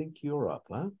 Lori, I think you're up,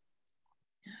 huh?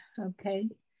 Okay.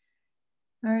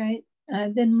 All right.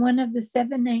 Then one of the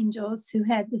seven angels who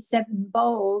had the seven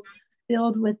bowls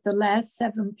filled with the last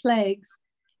seven plagues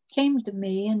came to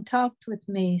me and talked with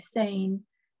me, saying,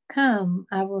 "Come,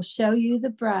 I will show you the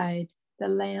bride, the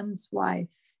Lamb's wife.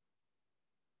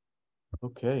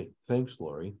 Okay, thanks,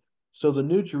 Lori. So the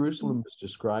New Jerusalem is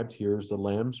described here as the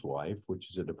Lamb's wife, which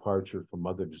is a departure from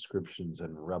other descriptions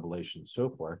in Revelation so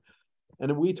far.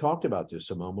 And we talked about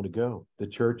this a moment ago. The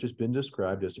church has been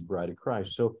described as the bride of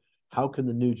Christ. So how can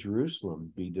the New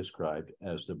Jerusalem be described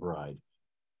as the bride?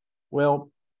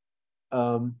 Well,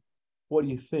 what do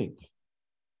you think?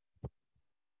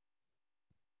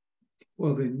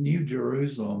 Well, the New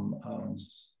Jerusalem,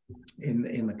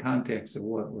 in the context of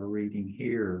what we're reading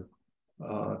here,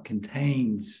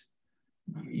 contains,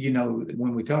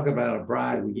 when we talk about a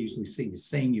bride, we usually see the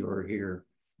singular here,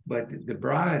 but the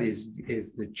bride is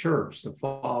the church, the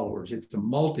followers. It's a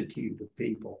multitude of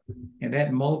people, and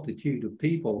that multitude of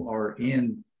people are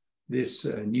in this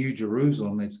New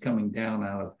Jerusalem that's coming down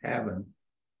out of heaven,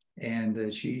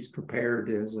 and she's prepared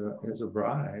as a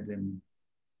bride, and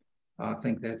I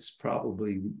think that's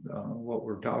probably what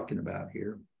we're talking about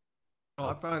here. Well,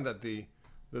 I find that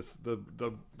this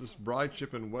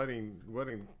brideship and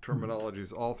wedding terminology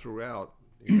is all throughout,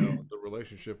 the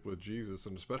relationship with Jesus,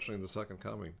 and especially in the second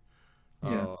coming.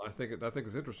 Yeah. I think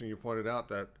it's interesting. You pointed out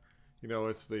that,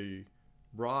 it's the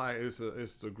bride, it's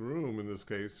the groom in this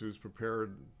case who's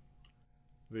prepared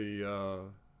the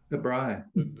bride.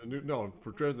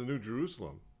 prepared the New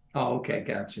Jerusalem. Oh, okay,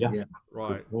 gotcha. Yeah.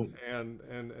 Right. And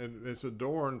it's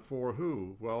adorned for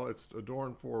who? Well, it's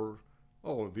adorned for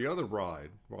the other bride,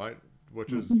 right?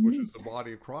 Which is the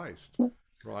body of Christ,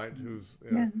 right? Who's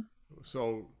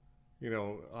so,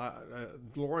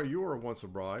 Gloria, you were once a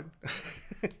bride.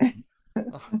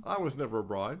 I was never a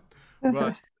bride,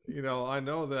 but I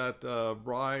know that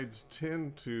brides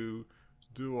tend to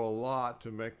do a lot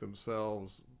to make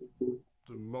themselves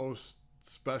the most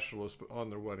specialist on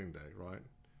their wedding day, right?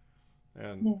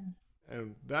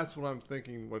 And that's what I'm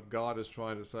thinking, what God is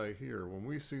trying to say here. When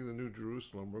we see the New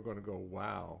Jerusalem, we're going to go,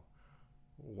 wow,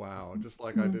 just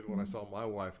like I did when I saw my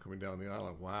wife coming down the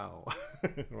aisle. Wow.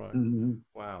 Right.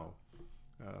 Wow.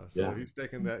 So he's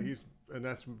taken that, and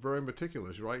that's very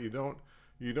meticulous, right? You don't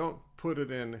put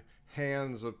it in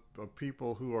hands of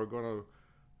people who are going to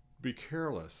be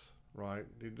careless, right?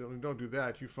 You don't do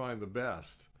that. You find the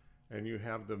best, and you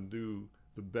have them do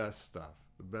the best stuff,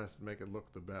 make it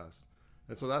look the best.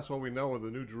 And so that's what we know of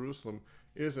the New Jerusalem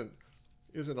isn't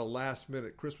a last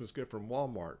minute Christmas gift from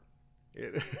Walmart.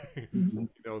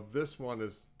 This one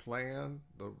is planned.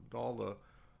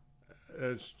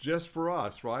 It's just for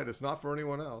us, right? It's not for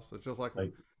anyone else. It's just like,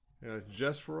 it's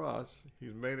just for us.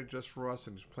 He's made it just for us,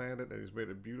 and he's planned it, and he's made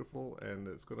it beautiful, and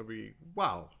it's going to be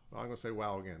wow. I'm going to say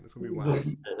wow again. It's going to be wow.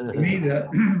 To me,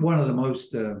 one of the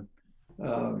most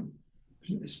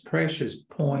precious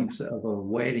points of a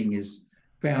wedding is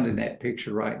found in that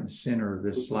picture right in the center of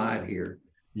this slide here.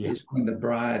 Is when the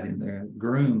bride and the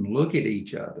groom look at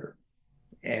each other,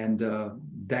 and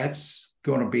that's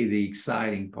going to be the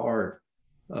exciting part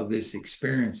of this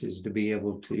experience, is to be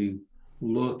able to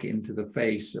look into the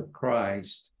face of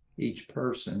Christ, each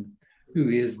person who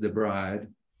is the bride,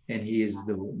 and he is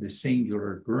the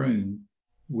singular groom.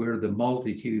 We're the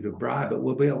multitude of bride, but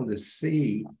we'll be able to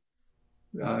see,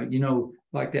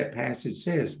 like that passage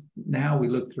says, now we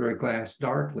look through a glass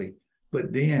darkly,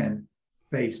 but then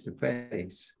face to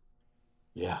face.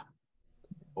 Yeah.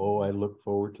 Oh, I look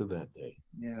forward to that day.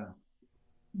 Yeah.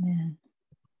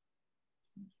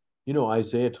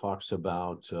 Isaiah talks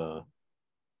about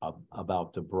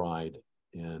the bride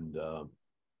and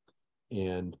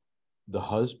the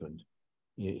husband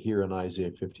here in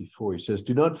Isaiah 54. He says,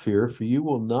 "Do not fear, for you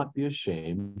will not be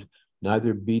ashamed,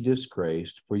 neither be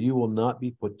disgraced, for you will not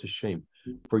be put to shame.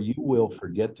 For you will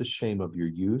forget the shame of your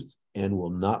youth and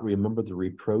will not remember the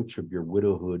reproach of your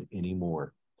widowhood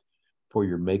anymore. For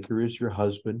your Maker is your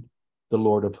husband, the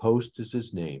Lord of hosts is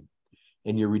his name,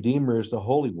 and your Redeemer is the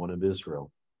Holy One of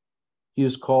Israel. He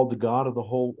is called the God of the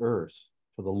whole earth,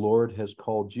 for the Lord has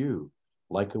called you,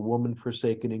 like a woman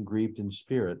forsaken and grieved in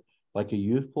spirit, like a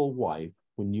youthful wife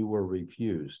when you were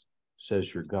refused,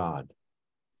 says your God."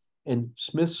 And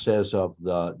Smith says of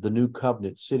the new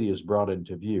covenant city is brought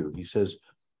into view. He says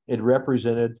it's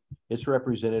represented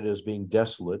as being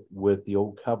desolate with the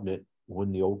old covenant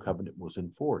when the old covenant was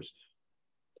in force.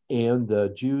 And the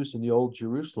Jews in the old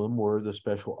Jerusalem were the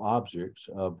special objects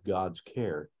of God's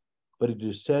care. But it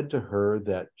is said to her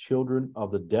that children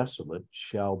of the desolate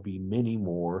shall be many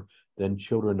more than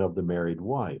children of the married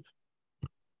wife.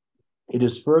 It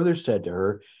is further said to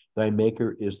her, thy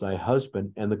Maker is thy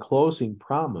husband, and the closing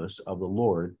promise of the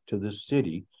Lord to this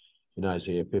city in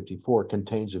Isaiah 54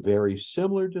 contains a very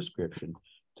similar description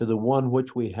to the one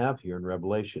which we have here in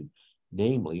Revelation.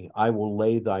 Namely, I will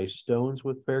lay thy stones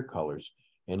with fair colors,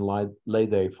 and lay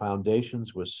thy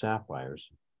foundations with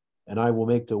sapphires. And I will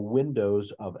make the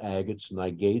windows of agates and thy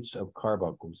gates of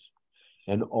carbuncles,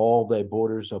 and all thy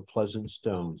borders of pleasant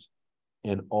stones,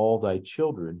 and all thy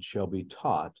children shall be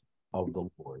taught of the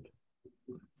Lord.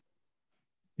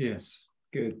 Yes,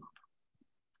 good.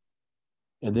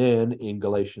 And then in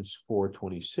Galatians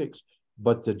 4:26,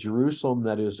 but the Jerusalem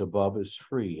that is above is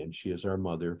free, and she is our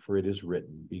mother, for it is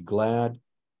written, be glad,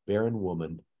 barren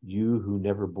woman, you who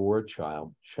never bore a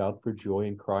child, shout for joy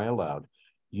and cry aloud,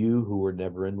 you who were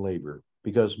never in labor,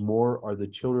 because more are the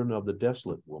children of the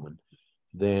desolate woman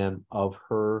than of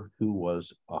her who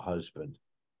was a husband.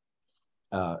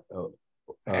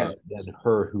 Than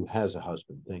her who has a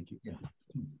husband. Thank you. Yeah.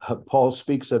 Paul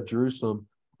speaks of Jerusalem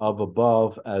of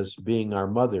above as being our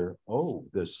mother. Oh,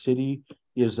 the city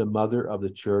is a mother of the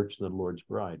church and the Lord's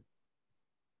bride.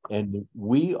 And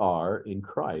we are in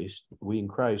Christ, we in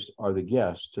Christ are the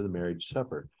guests to the marriage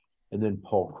supper. And then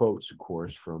Paul quotes, of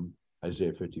course, from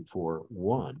Isaiah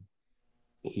 54:1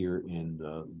 here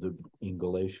in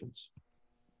Galatians.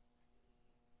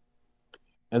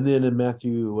 And then in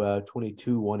Matthew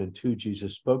 22:1-2,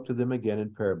 Jesus spoke to them again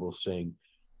in parables, saying,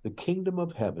 the kingdom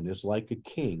of heaven is like a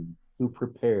king who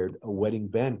prepared a wedding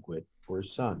banquet for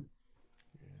his son.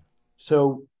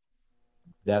 So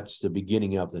that's the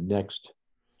beginning of the next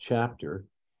chapter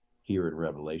here in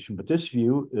Revelation. But this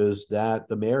view is that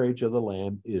the marriage of the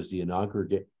Lamb is the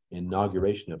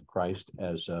inauguration of Christ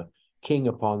as a king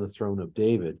upon the throne of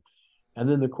David. And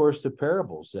then, of course, the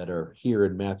parables that are here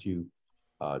in Matthew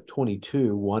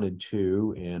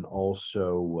 22:1-2, and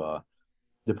also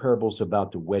the parables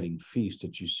about the wedding feast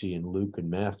that you see in Luke and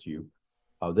Matthew,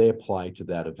 they apply to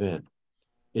that event.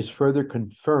 It's further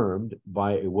confirmed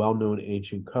by a well-known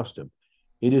ancient custom.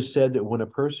 It is said that when a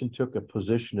person took a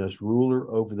position as ruler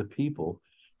over the people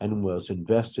and was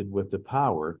invested with the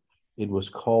power, it was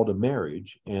called a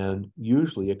marriage, and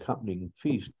usually accompanying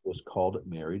feast was called a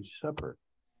marriage supper.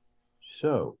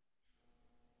 So,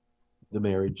 the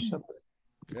marriage supper.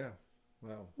 Yeah.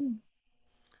 Wow.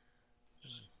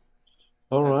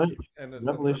 All right. And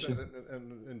Revelation.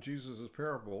 in Jesus'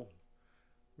 parable,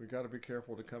 we got to be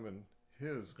careful to come in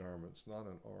his garments, not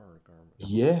in our garments.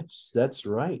 Yes, that's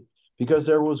right. Because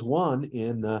there was one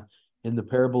in the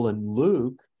parable in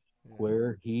Luke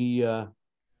where he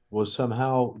was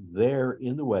somehow there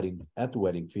in the wedding at the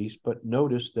wedding feast, but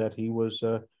noticed that he was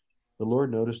the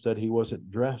Lord noticed that he wasn't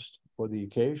dressed for the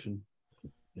occasion,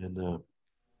 and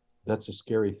that's a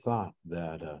scary thought.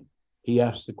 That he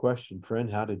asked the question,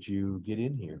 friend, how did you get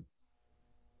in here?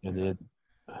 And then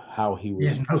how he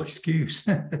was. Yeah, no excuse.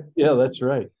 Yeah, that's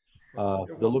right.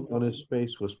 The look on his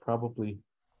face was probably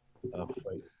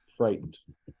frightened,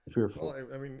 fearful. Well,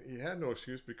 I mean, he had no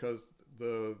excuse because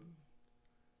the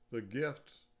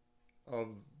gift of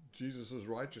Jesus'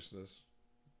 righteousness,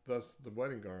 thus the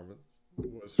wedding garment,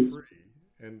 was free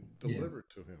and delivered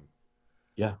to him.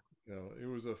 Yeah. You know, it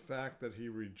was a fact that he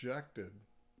rejected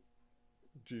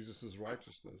Jesus'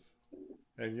 righteousness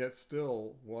and yet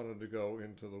still wanted to go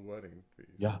into the wedding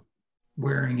feast. Yeah.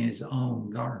 Wearing his own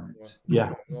garments.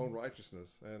 Yeah. His own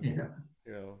righteousness. And,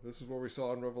 you know, this is what we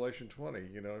saw in Revelation 20.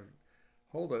 You know,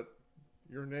 hold it.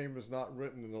 Your name is not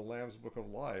written in the Lamb's Book of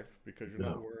Life because you're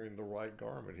not wearing the right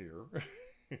garment here.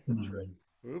 That's right.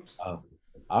 Oops.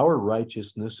 Our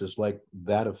righteousness is like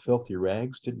that of filthy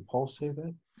rags. Didn't Paul say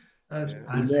that?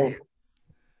 Isaiah.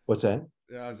 What's that?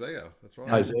 Yeah, Isaiah. That's right.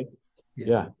 Isaiah.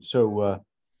 Yeah. So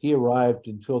he arrived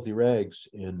in filthy rags,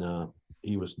 and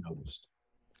he was noticed.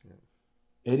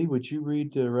 Yeah. Eddie, would you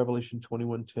read Revelation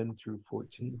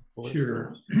 21:10-14?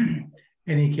 Sure.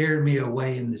 And he carried me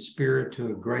away in the spirit to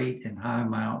a great and high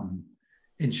mountain,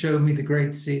 and showed me the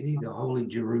great city, the holy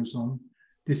Jerusalem,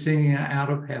 descending out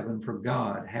of heaven from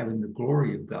God, having the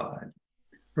glory of God.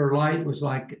 Her light was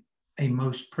like a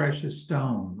most precious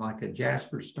stone, like a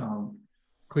jasper stone,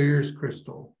 clear as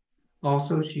crystal.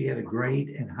 Also, she had a great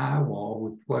and high wall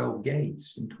with 12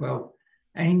 gates, and 12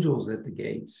 angels at the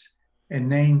gates, and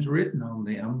names written on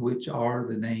them, which are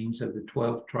the names of the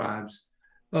 12 tribes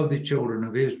of the children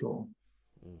of Israel.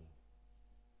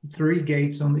 3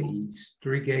 gates on the east,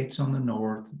 3 gates on the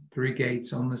north, 3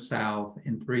 gates on the south,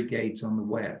 and 3 gates on the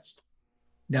west.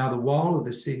 Now the wall of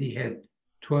the city had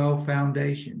 12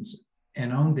 foundations,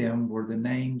 and on them were the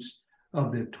names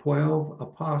of the 12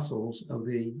 apostles of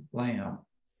the Lamb.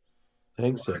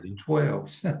 Thanks, Eddie.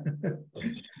 12s.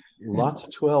 Lots of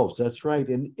 12s, that's right.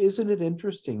 And isn't it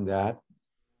interesting that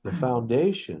the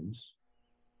foundation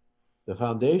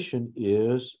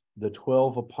is the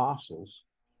 12 apostles,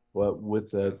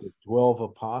 with the 12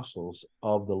 apostles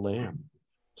of the Lamb.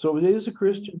 So it is a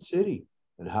Christian city.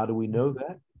 And how do we know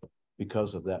that?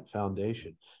 Because of that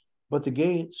foundation. But the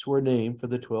gates were named for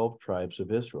the 12 tribes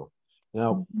of Israel.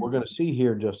 Now, we're going to see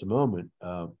here in just a moment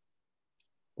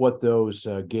what those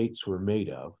gates were made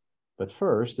of. But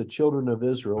first, the children of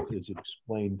Israel is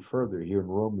explained further here in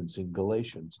Romans and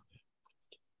Galatians.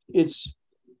 It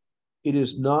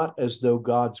is not as though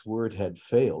God's word had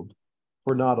failed,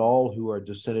 for not all who are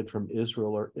descended from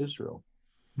Israel are Israel.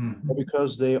 But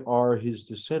because they are his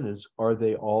descendants, are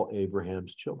they all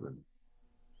Abraham's children?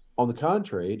 On the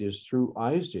contrary, it is through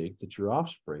Isaac that your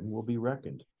offspring will be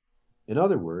reckoned. In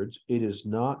other words, it is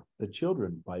not the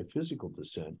children by physical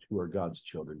descent who are God's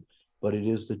children, but it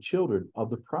is the children of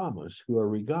the promise who are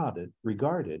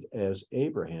regarded as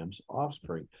Abraham's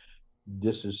offspring.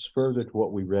 This is further to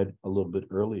what we read a little bit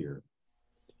earlier.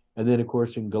 And then, of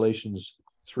course, in Galatians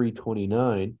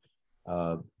 3:29,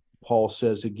 Paul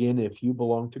says again, if you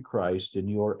belong to Christ, then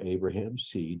you are Abraham's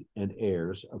seed and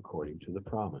heirs according to the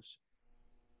promise.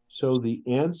 So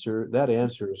that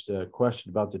answers the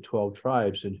question about the 12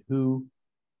 tribes and who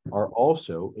are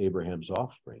also Abraham's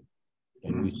offspring.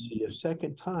 And we see a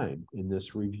second time in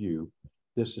this review.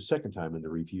 This is the second time in the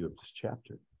review of this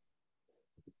chapter.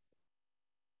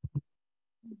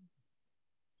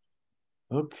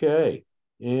 Okay,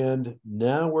 and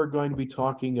now we're going to be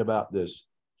talking about this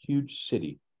huge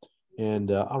city.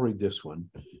 And I'll read this one.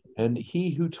 And he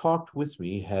who talked with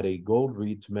me had a gold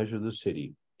reed to measure the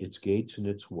city, its gates and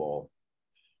its wall.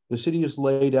 The city is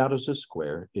laid out as a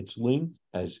square. Its length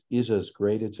is as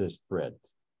great as its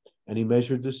breadth. And he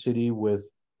measured the city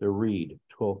with the reed,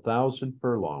 12,000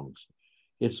 furlongs.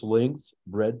 Its length,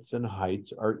 breadth, and height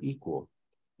are equal.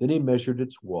 Then he measured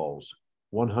its walls,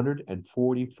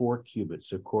 144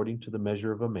 cubits, according to the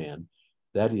measure of a man,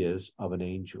 that is, of an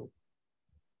angel.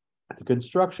 The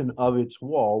construction of its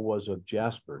wall was of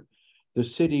jasper. The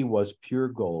city was pure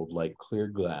gold, like clear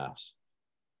glass.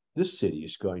 This city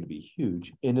is going to be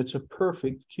huge, and it's a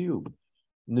perfect cube.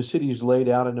 And the city is laid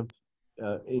out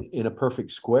in a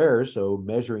perfect square, so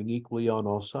measuring equally on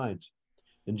all sides.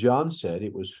 And John said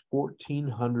it was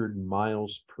 1,400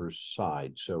 miles per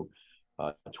side, so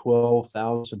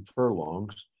 12,000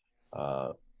 furlongs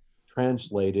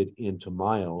translated into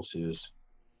miles is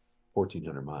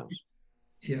 1,400 miles.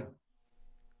 Yeah.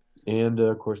 And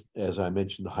of course, as I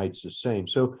mentioned, the height's the same.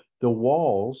 So the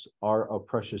walls are of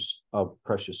precious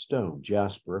stone,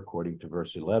 jasper, according to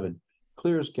verse 11,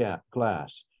 clear as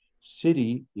glass.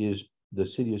 The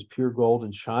city is pure gold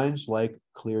and shines like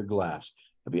clear glass.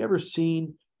 Have you ever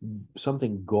seen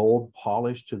something gold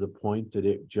polished to the point that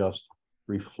it just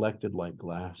reflected like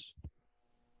glass?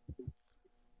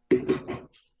 And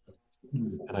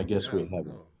I guess we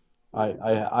haven't.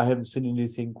 I haven't seen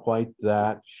anything quite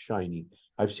that shiny.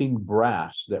 I've seen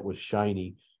brass that was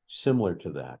shiny, similar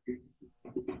to that.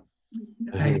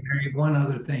 Hey, Mary, one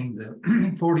other thing,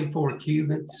 the 44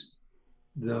 cubits,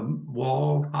 the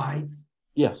wall height.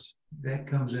 Yes. That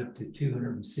comes up to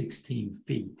 216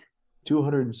 feet.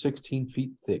 216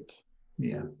 feet thick.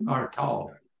 Yeah, or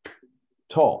tall.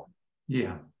 Tall.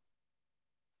 Yeah.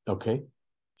 Okay.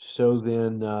 So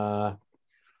then,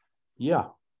 yeah,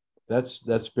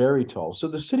 that's very tall. So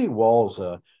the city walls,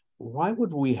 why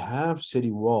would we have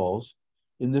city walls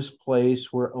in this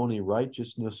place where only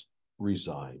righteousness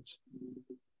resides?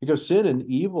 Because sin and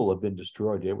evil have been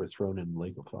destroyed. They were thrown in the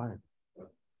lake of fire.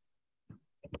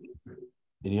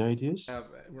 Any ideas?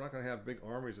 We're not going to have big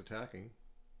armies attacking.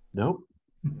 Nope.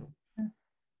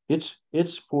 It's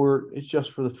just for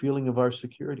the feeling of our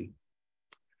security.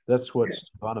 That's what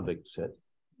Stefanovic said.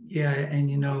 Yeah,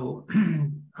 and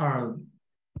a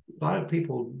lot of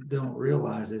people don't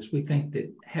realize this. We think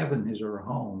that heaven is our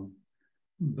home,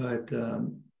 but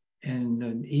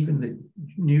and even the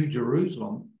New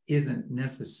Jerusalem isn't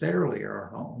necessarily our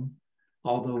home,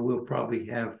 although we'll probably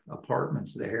have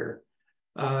apartments there.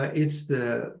 It's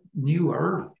the new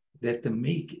earth that the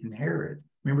meek inherit.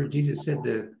 Remember, Jesus said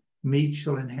the meek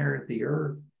shall inherit the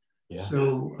earth. Yeah.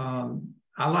 So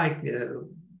I like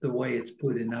the way it's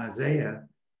put in Isaiah,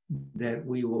 that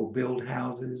we will build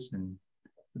houses and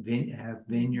have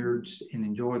vineyards and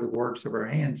enjoy the works of our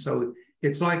hands. So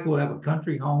it's like we'll have a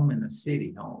country home and a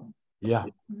city home. Yeah.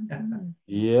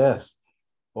 Yes.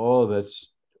 Oh,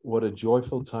 that's what a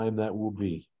joyful time that will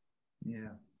be. Yeah.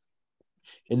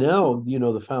 And now,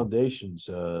 the foundations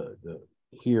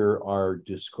here are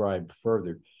described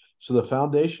further. So the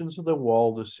foundations of the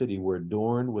wall of the city were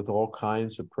adorned with all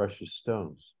kinds of precious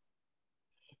stones.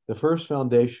 The first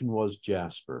foundation was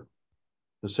jasper.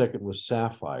 The second was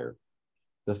sapphire.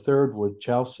 The third was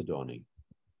chalcedony.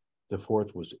 The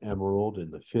fourth was emerald,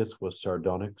 and the fifth was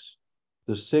sardonyx.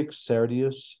 The sixth,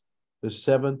 sardius. The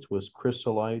seventh was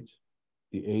chrysolite.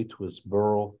 The eighth was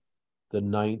beryl. The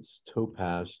ninth,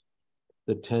 topaz.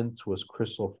 The 10th was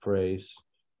chrysoprase.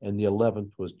 and the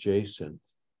 11th was jacinth,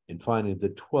 and finally the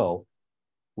 12th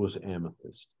was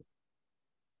amethyst.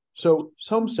 So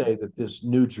some say that this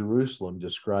New Jerusalem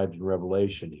described in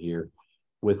Revelation here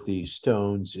with the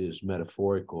stones is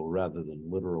metaphorical rather than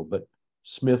literal, but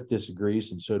Smith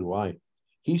disagrees, and so do I.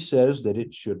 He says that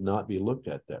it should not be looked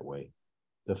at that way.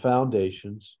 The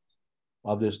foundations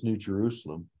of this New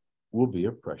Jerusalem will be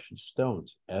of precious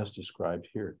stones, as described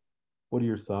here. What are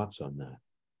your thoughts on that?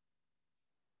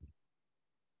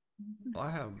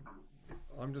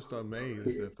 I'm just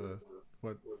amazed at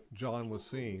what John was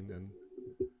seeing, and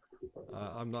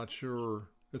I'm not sure.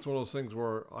 It's one of those things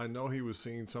where I know he was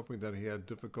seeing something that he had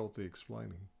difficulty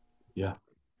explaining. Yeah.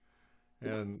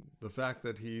 And the fact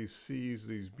that he sees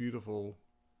these beautiful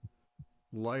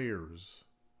layers,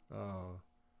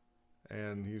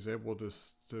 and he's able to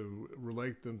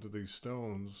relate them to these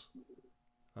stones.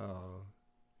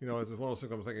 It's one of those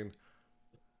things I'm thinking.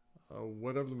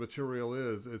 Whatever the material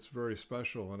is, it's very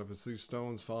special. And if it's these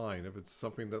stones, fine. If it's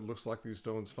something that looks like these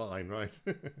stones, fine, right?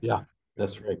 Yeah,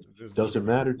 that's right. Doesn't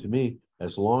matter to me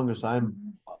as long as I'm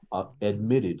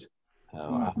admitted.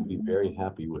 I'll be very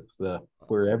happy with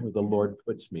wherever the Lord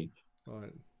puts me.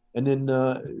 Right. And then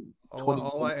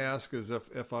all I ask is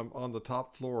if I'm on the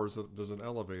top floors, there's an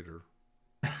elevator.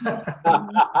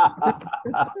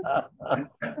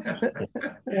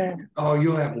 Oh,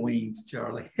 you'll have wings,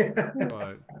 Charlie.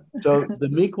 Right. So the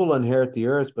meek will inherit the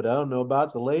earth, but I don't know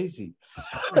about the lazy.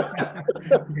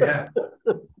 Yeah.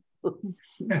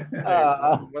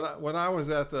 When I was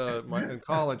in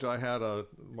college,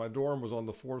 my dorm was on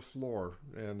the 4th floor,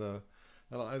 and it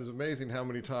was amazing how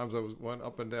many times went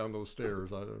up and down those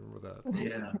stairs. I remember that.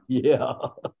 Yeah. Yeah,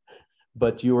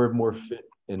 but you were more fit,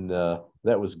 and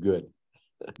that was good.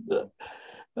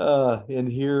 And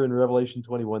here in Revelation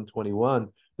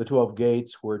 21:21, the 12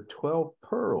 gates were 12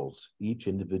 pearls. Each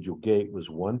individual gate was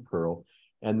one pearl,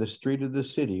 and the street of the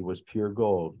city was pure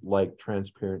gold, like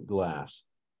transparent glass.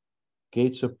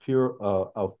 Gates of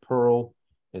pearl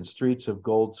and streets of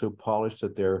gold so polished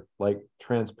that they're like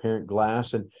transparent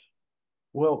glass. And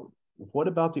well, what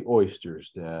about the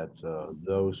oysters that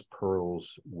those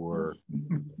pearls were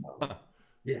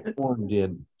formed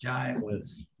in? Giant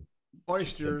ones.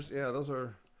 Oysters, yeah, those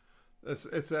are.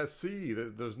 It's that sea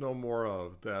that there's no more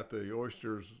of that the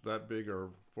oysters that big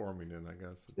are forming in, I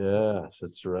guess. Yes,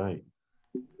 that's right.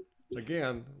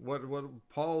 Again, what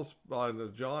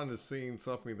John is seeing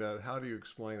something that how do you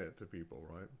explain it to people,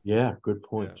 right? Yeah, good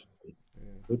point. Yeah.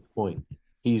 Good point.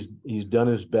 He's done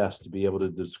his best to be able to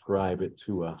describe it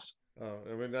to us.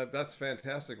 I mean that's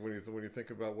fantastic when you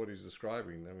think about what he's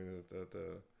describing. I mean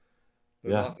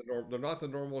they're not the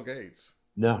normal gates.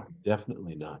 No,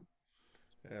 definitely not.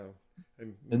 Yeah.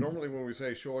 And normally when we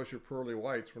say show us your pearly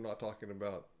whites, we're not talking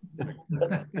about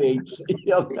gates.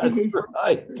 Yeah, that's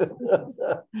right.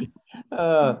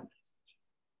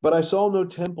 But I saw no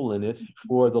temple in it,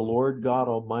 for the Lord God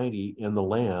Almighty and the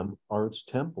Lamb are its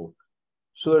temple.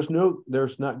 So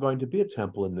there's not going to be a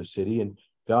temple in the city, and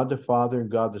God the Father and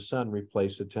God the Son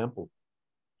replace the temple.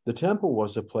 The temple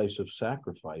was a place of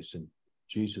sacrifice, and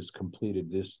Jesus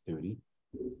completed this duty.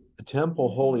 The temple,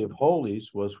 Holy of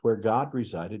Holies, was where God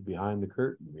resided behind the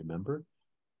curtain, remember?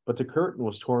 But the curtain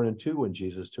was torn in two when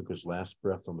Jesus took his last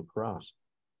breath on the cross.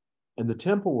 And the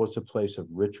temple was a place of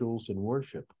rituals and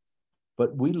worship.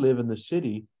 But we live in the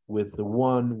city with the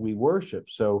one we worship,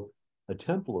 so a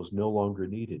temple is no longer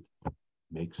needed.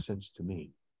 Makes sense to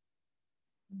me.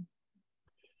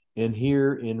 And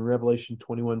here in Revelation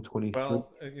 21:23. Well,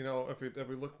 if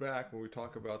we look back when we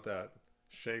talk about that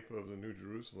shape of the New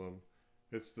Jerusalem,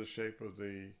 it's the shape of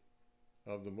the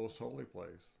most holy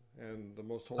place, and the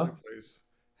most holy place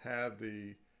had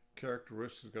the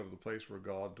characteristic of the place where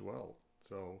God dwelt.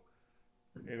 So,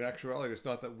 in actuality, it's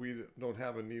not that we don't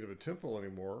have a need of a temple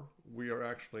anymore. We are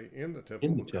actually in the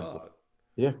temple with God.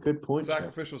 Yeah, good point. The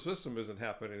sacrificial system isn't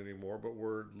happening anymore, but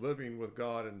we're living with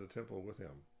God in the temple with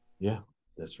Him. Yeah,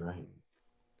 that's right.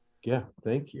 Yeah,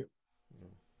 thank you.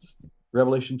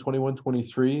 Revelation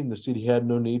 21:23, and the city had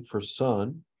no need for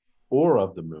sun or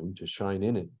of the moon to shine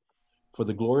in it, for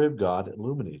the glory of God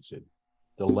illuminates it.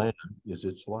 The Lamb is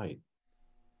its light.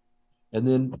 And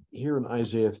then here in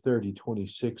Isaiah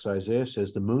 30:26, Isaiah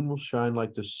says, the moon will shine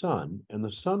like the sun, and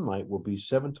the sunlight will be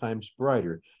 7 times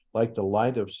brighter, like the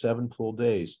light of 7 full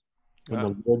days, when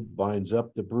the Lord binds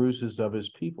up the bruises of his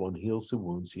people and heals the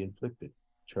wounds he inflicted.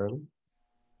 Charlie?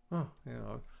 Oh,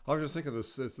 yeah. I was just thinking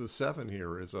this. It's the 7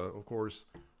 here is, of course,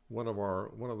 one of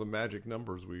the magic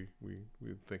numbers we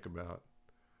think about.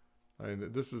 I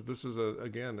mean, this is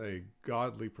again a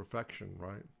godly perfection,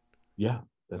 right? Yeah,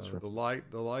 that's right.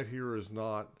 The light here is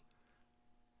not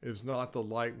the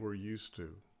light we're used to.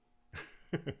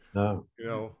 No. You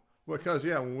know, because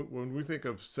yeah, when we think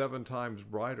of 7 times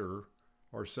brighter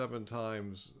or 7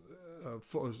 times,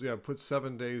 yeah, put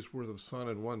 7 days worth of sun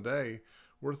in one day,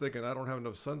 we're thinking I don't have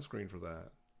enough sunscreen for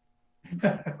that.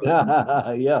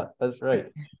 Yeah, that's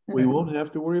right. We won't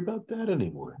have to worry about that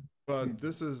anymore. But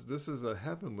this is a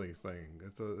heavenly thing.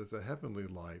 It's a heavenly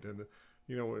light, and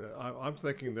you know I'm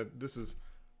thinking that this is.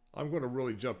 I'm going to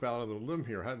really jump out on the limb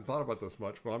here. I hadn't thought about this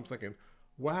much, but I'm thinking,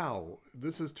 wow,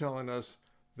 this is telling us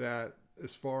that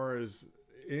as far as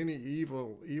any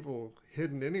evil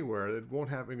hidden anywhere, it won't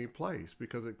have any place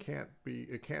because it can't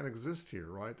exist here,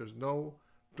 right? There's no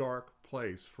dark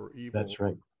place for evil That's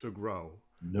right. to grow.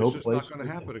 No It's just place not going for to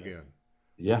happen that. again.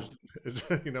 Yeah. There's,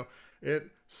 you know,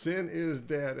 sin is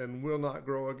dead and will not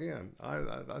grow again.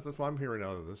 That's what I'm hearing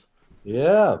out of this.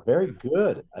 Yeah, very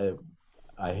good.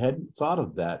 I hadn't thought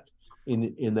of that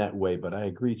in that way, but I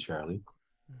agree, Charlie.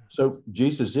 So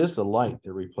Jesus is the light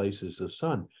that replaces the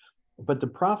sun. But the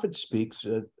prophet speaks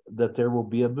that there will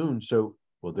be a moon. So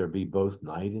will there be both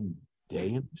night and day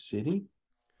in the city?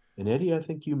 And Eddie, I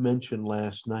think you mentioned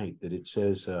last night that it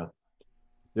says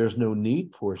there's no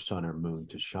need for sun or moon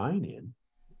to shine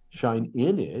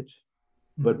in it,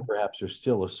 but perhaps there's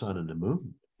still a sun and a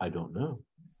moon. I don't know.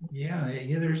 Yeah,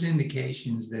 there's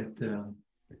indications that,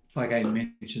 like I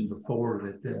mentioned before,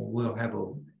 that we'll have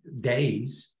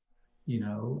days.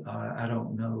 I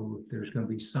don't know if there's going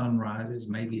to be sunrises.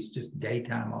 Maybe it's just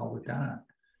daytime all the time,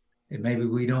 and maybe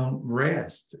we don't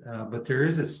rest. But there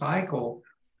is a cycle,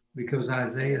 because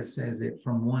Isaiah says that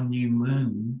from one new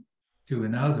moon to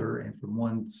another, and from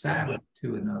one Sabbath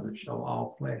to another, shall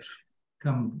all flesh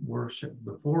come worship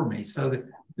before me. So that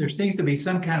there seems to be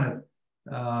some kind of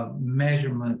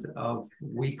measurement of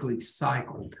weekly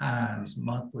cycle times,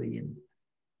 monthly, and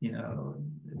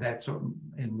that sort of,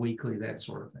 and weekly, that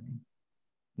sort of thing.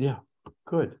 Yeah,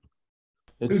 good.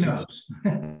 Who knows?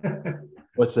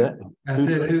 What's that? I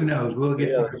said, who knows? We'll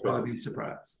get to right. probably be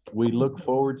surprised. We look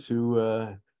forward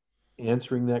to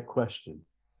answering that question.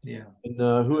 Yeah. And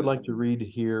who would like to read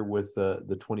here with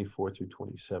the 24 through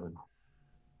 27?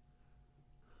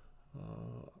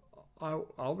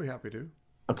 I'll be happy to.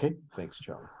 Okay, thanks,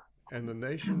 Charlie. And the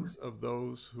nations of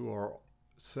those who are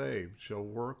saved shall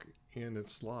work in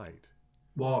its light.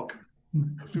 Walk.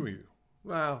 Excuse me.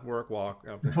 Well, work, walk.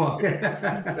 Walk.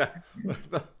 Yeah.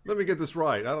 Let me get this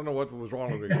right. I don't know what was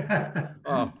wrong with me.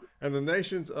 And the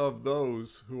nations of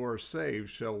those who are saved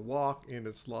shall walk in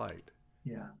its light.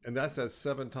 Yeah. And that's that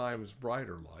 7 times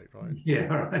brighter light, right? Yeah.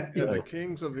 Right. And the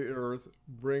kings of the earth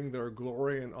bring their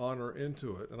glory and honor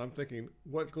into it. And I'm thinking,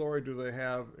 what glory do they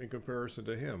have in comparison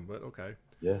to him? But okay.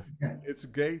 Yeah. Its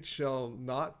gates shall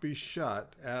not be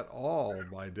shut at all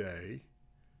by day.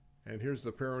 And here's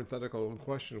the parenthetical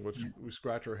question, which we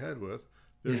scratch our head with.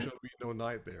 There shall be no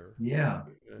night there. Yeah.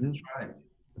 That's right.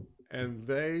 And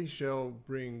they shall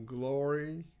bring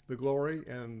the glory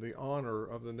and the honor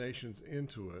of the nations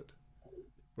into it.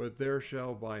 But there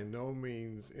shall by no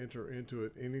means enter into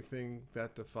it anything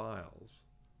that defiles,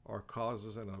 or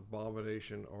causes an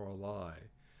abomination or a lie,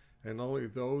 and only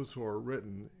those who are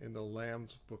written in the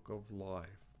Lamb's book of life.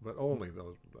 But only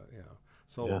those,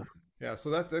 So so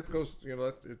that goes,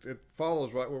 it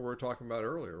follows right what we were talking about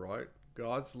earlier, right?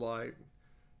 God's light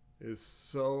is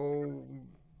so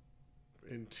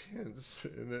intense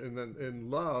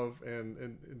in love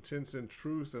and intense in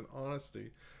truth and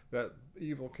honesty that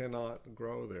evil cannot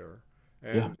grow there,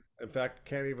 and in fact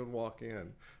can't even walk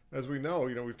in. As we know,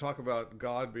 we talk about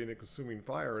God being a consuming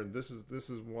fire, and this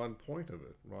is one point of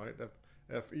it, right?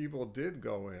 If evil did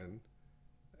go in,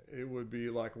 it would be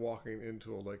like walking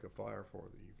into a lake of fire for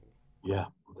the evil. Yeah,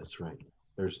 that's right.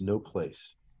 There's no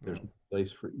place. There's no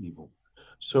place for evil.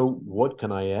 So what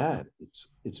can I add?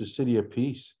 It's a city of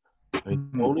peace. I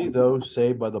mean, only those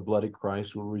saved by the blood of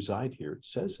Christ will reside here. It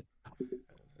says it.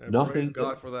 And praise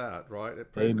God for that, right?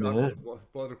 Praise God for the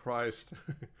blood of Christ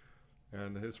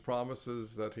and his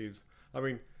promises that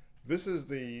this is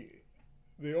the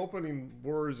opening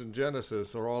words in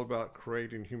Genesis are all about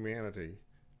creating humanity,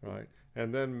 right?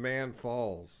 And then man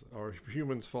falls, or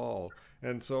humans fall.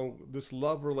 And so this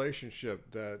love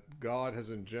relationship that God has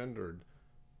engendered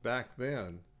back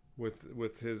then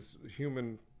with his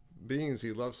human beings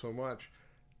he loves so much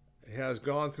has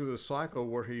gone through the cycle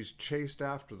where he's chased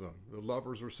after them. The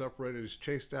lovers were separated, he's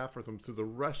chased after them through the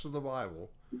rest of the Bible.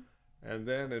 And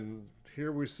then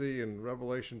here we see in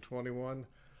Revelation 21,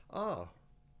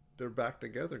 they're back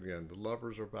together again. The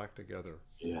lovers are back together.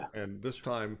 Yeah. And this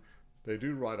time they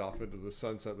do ride off into the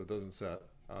sunset that doesn't set.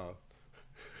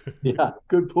 Yeah,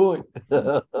 good point.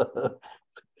 And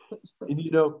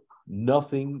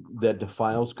nothing that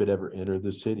defiles could ever enter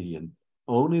the city. And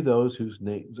Only those whose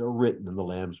names are written in the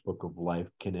Lamb's Book of Life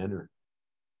can enter,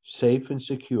 safe and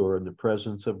secure in the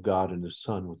presence of God and his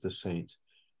Son with the saints.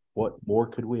 What more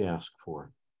could we ask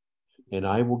for? And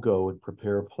I will go and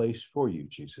prepare a place for you,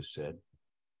 Jesus said.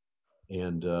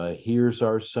 And here's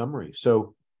our summary.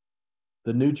 So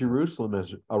the New Jerusalem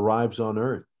arrives on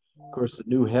earth. Of course, the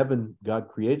new heaven, God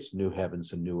creates new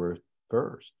heavens and new earth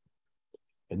first.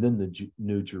 And then the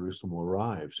New Jerusalem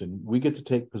arrives. And we get to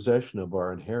take possession of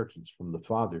our inheritance from the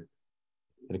Father.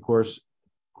 And of course,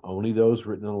 only those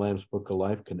written in the Lamb's Book of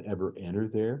Life can ever enter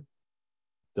there.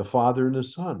 The Father and the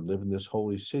Son live in this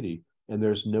holy city, and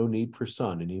there's no need for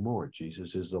sun anymore.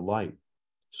 Jesus is the light.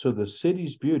 So the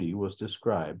city's beauty was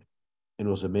described and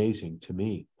was amazing to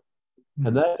me.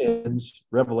 And that ends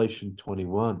Revelation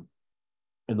 21.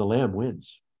 And the Lamb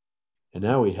wins. And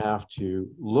now we have to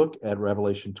look at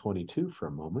Revelation 22 for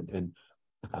a moment. And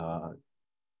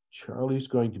Charlie's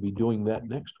going to be doing that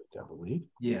next week, I believe.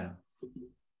 Yeah.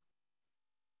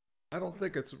 I don't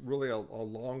think it's really a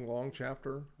long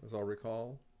chapter, as I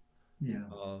recall. Yeah.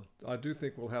 I do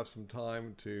think we'll have some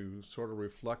time to sort of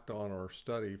reflect on our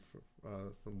study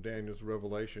from Daniel's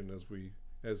Revelation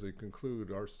as they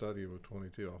conclude our study of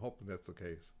 22. I hope that's the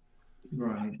case.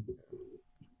 Right.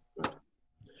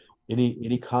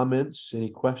 Any comments? Any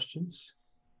questions?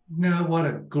 No, what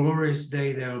a glorious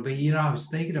day that'll be. You know, I was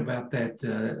thinking about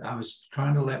that. I was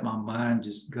trying to let my mind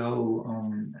just go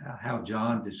on how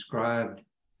John described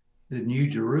the New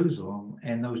Jerusalem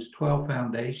and those 12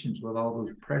 foundations with all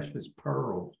those precious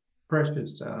pearls,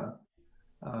 precious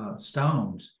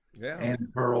stones,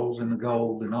 and pearls and the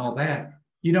gold and all that.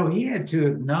 You know, he had to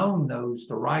have known those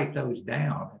to write those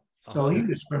down. So he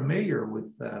was familiar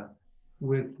with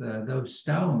those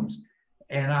stones.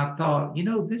 And I thought, you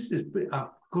know, this is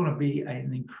going to be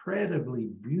an incredibly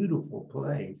beautiful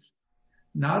place.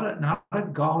 Not a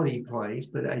gaudy place,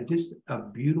 but just a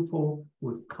beautiful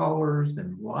with colors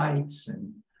and lights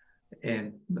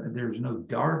and there's no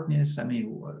darkness. I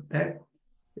mean, that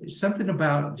something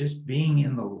about just being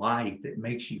in the light that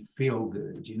makes you feel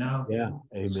good, you know? Yeah,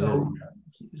 amen.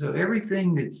 So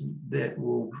everything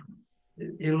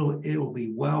it'll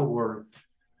be well worth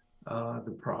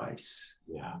the price.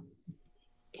 Yeah,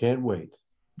 can't wait.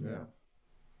 Yeah.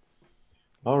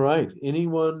 All right.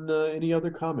 Anyone, any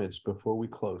other comments before we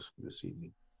close for this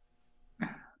evening?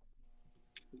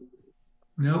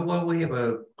 No, well, we have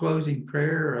a closing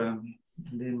prayer, and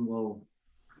then we'll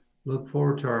look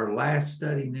forward to our last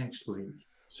study next week.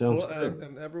 Sounds good.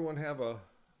 And everyone have a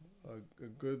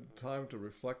good time to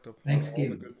reflect upon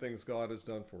Thanksgiving. all the good things God has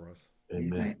done for us.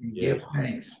 Amen. Give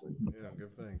thanks. Yeah, give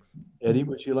thanks. Eddie,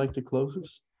 would you like to close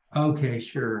us? Okay,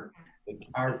 sure.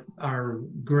 Our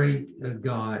great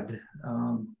God,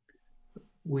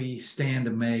 we stand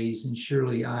amazed, and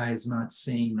surely eyes not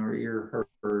seen nor ear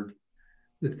heard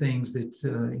the things that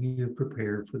you have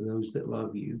prepared for those that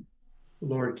love you.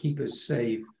 Lord, keep us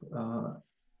safe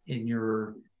in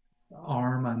your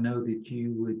arm. I know that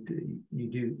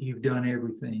you've done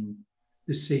everything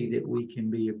to see that we can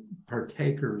be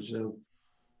partakers of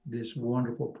this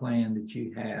wonderful plan that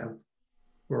you have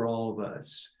for all of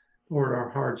us. Lord, our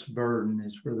heart's burden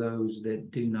is for those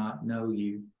that do not know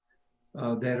you,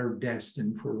 that are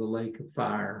destined for the lake of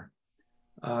fire.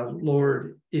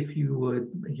 Lord, if you would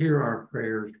hear our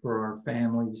prayers for our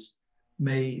families,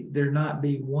 may there not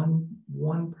be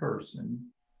one person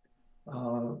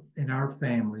in our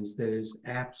families that is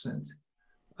absent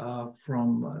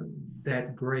from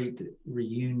that great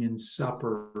reunion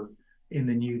supper in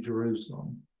the New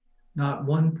Jerusalem. Not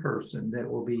one person that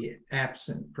will be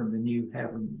absent from the new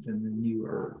heavens and the new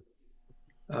earth.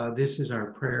 This is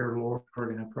our prayer, Lord,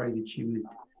 and I pray that you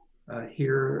would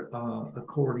hear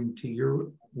according to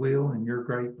your will and your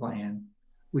great plan.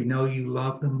 We know you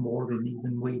love them more than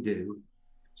even we do.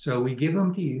 So we give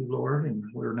them to you, Lord, and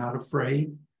we're not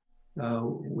afraid.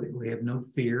 We have no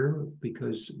fear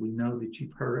because we know that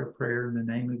you've heard our prayer in the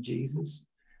name of Jesus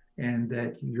and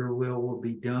that your will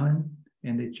be done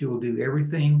and that you will do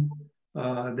everything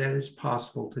that is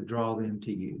possible to draw them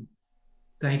to you.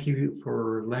 Thank you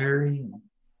for Larry and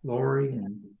Lori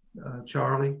and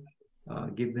Charlie.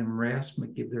 Give them rest,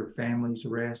 but give their families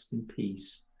rest and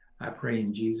peace. I pray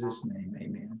in Jesus' name,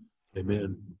 amen.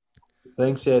 Amen.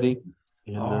 Thanks, Eddie.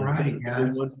 And, all righty, guys.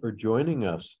 Everyone for joining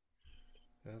us.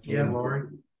 Yeah, Lori.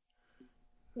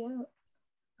 Yeah.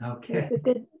 Okay. It's a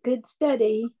good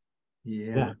study.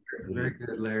 Yeah. Very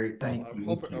good, Larry. Thank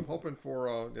you. I'm hoping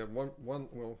for one.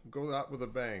 We'll go out with a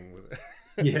bang with it.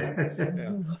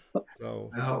 Yeah.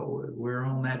 So we're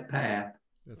on that path.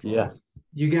 That's right. Yes.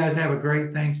 You guys have a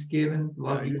great Thanksgiving.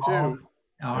 Love you all. Too.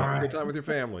 All Have right. a good time with your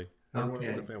family. Everyone Okay.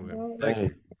 with your family. Thank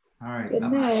you. All right. Good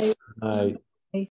bye-bye. night. All right.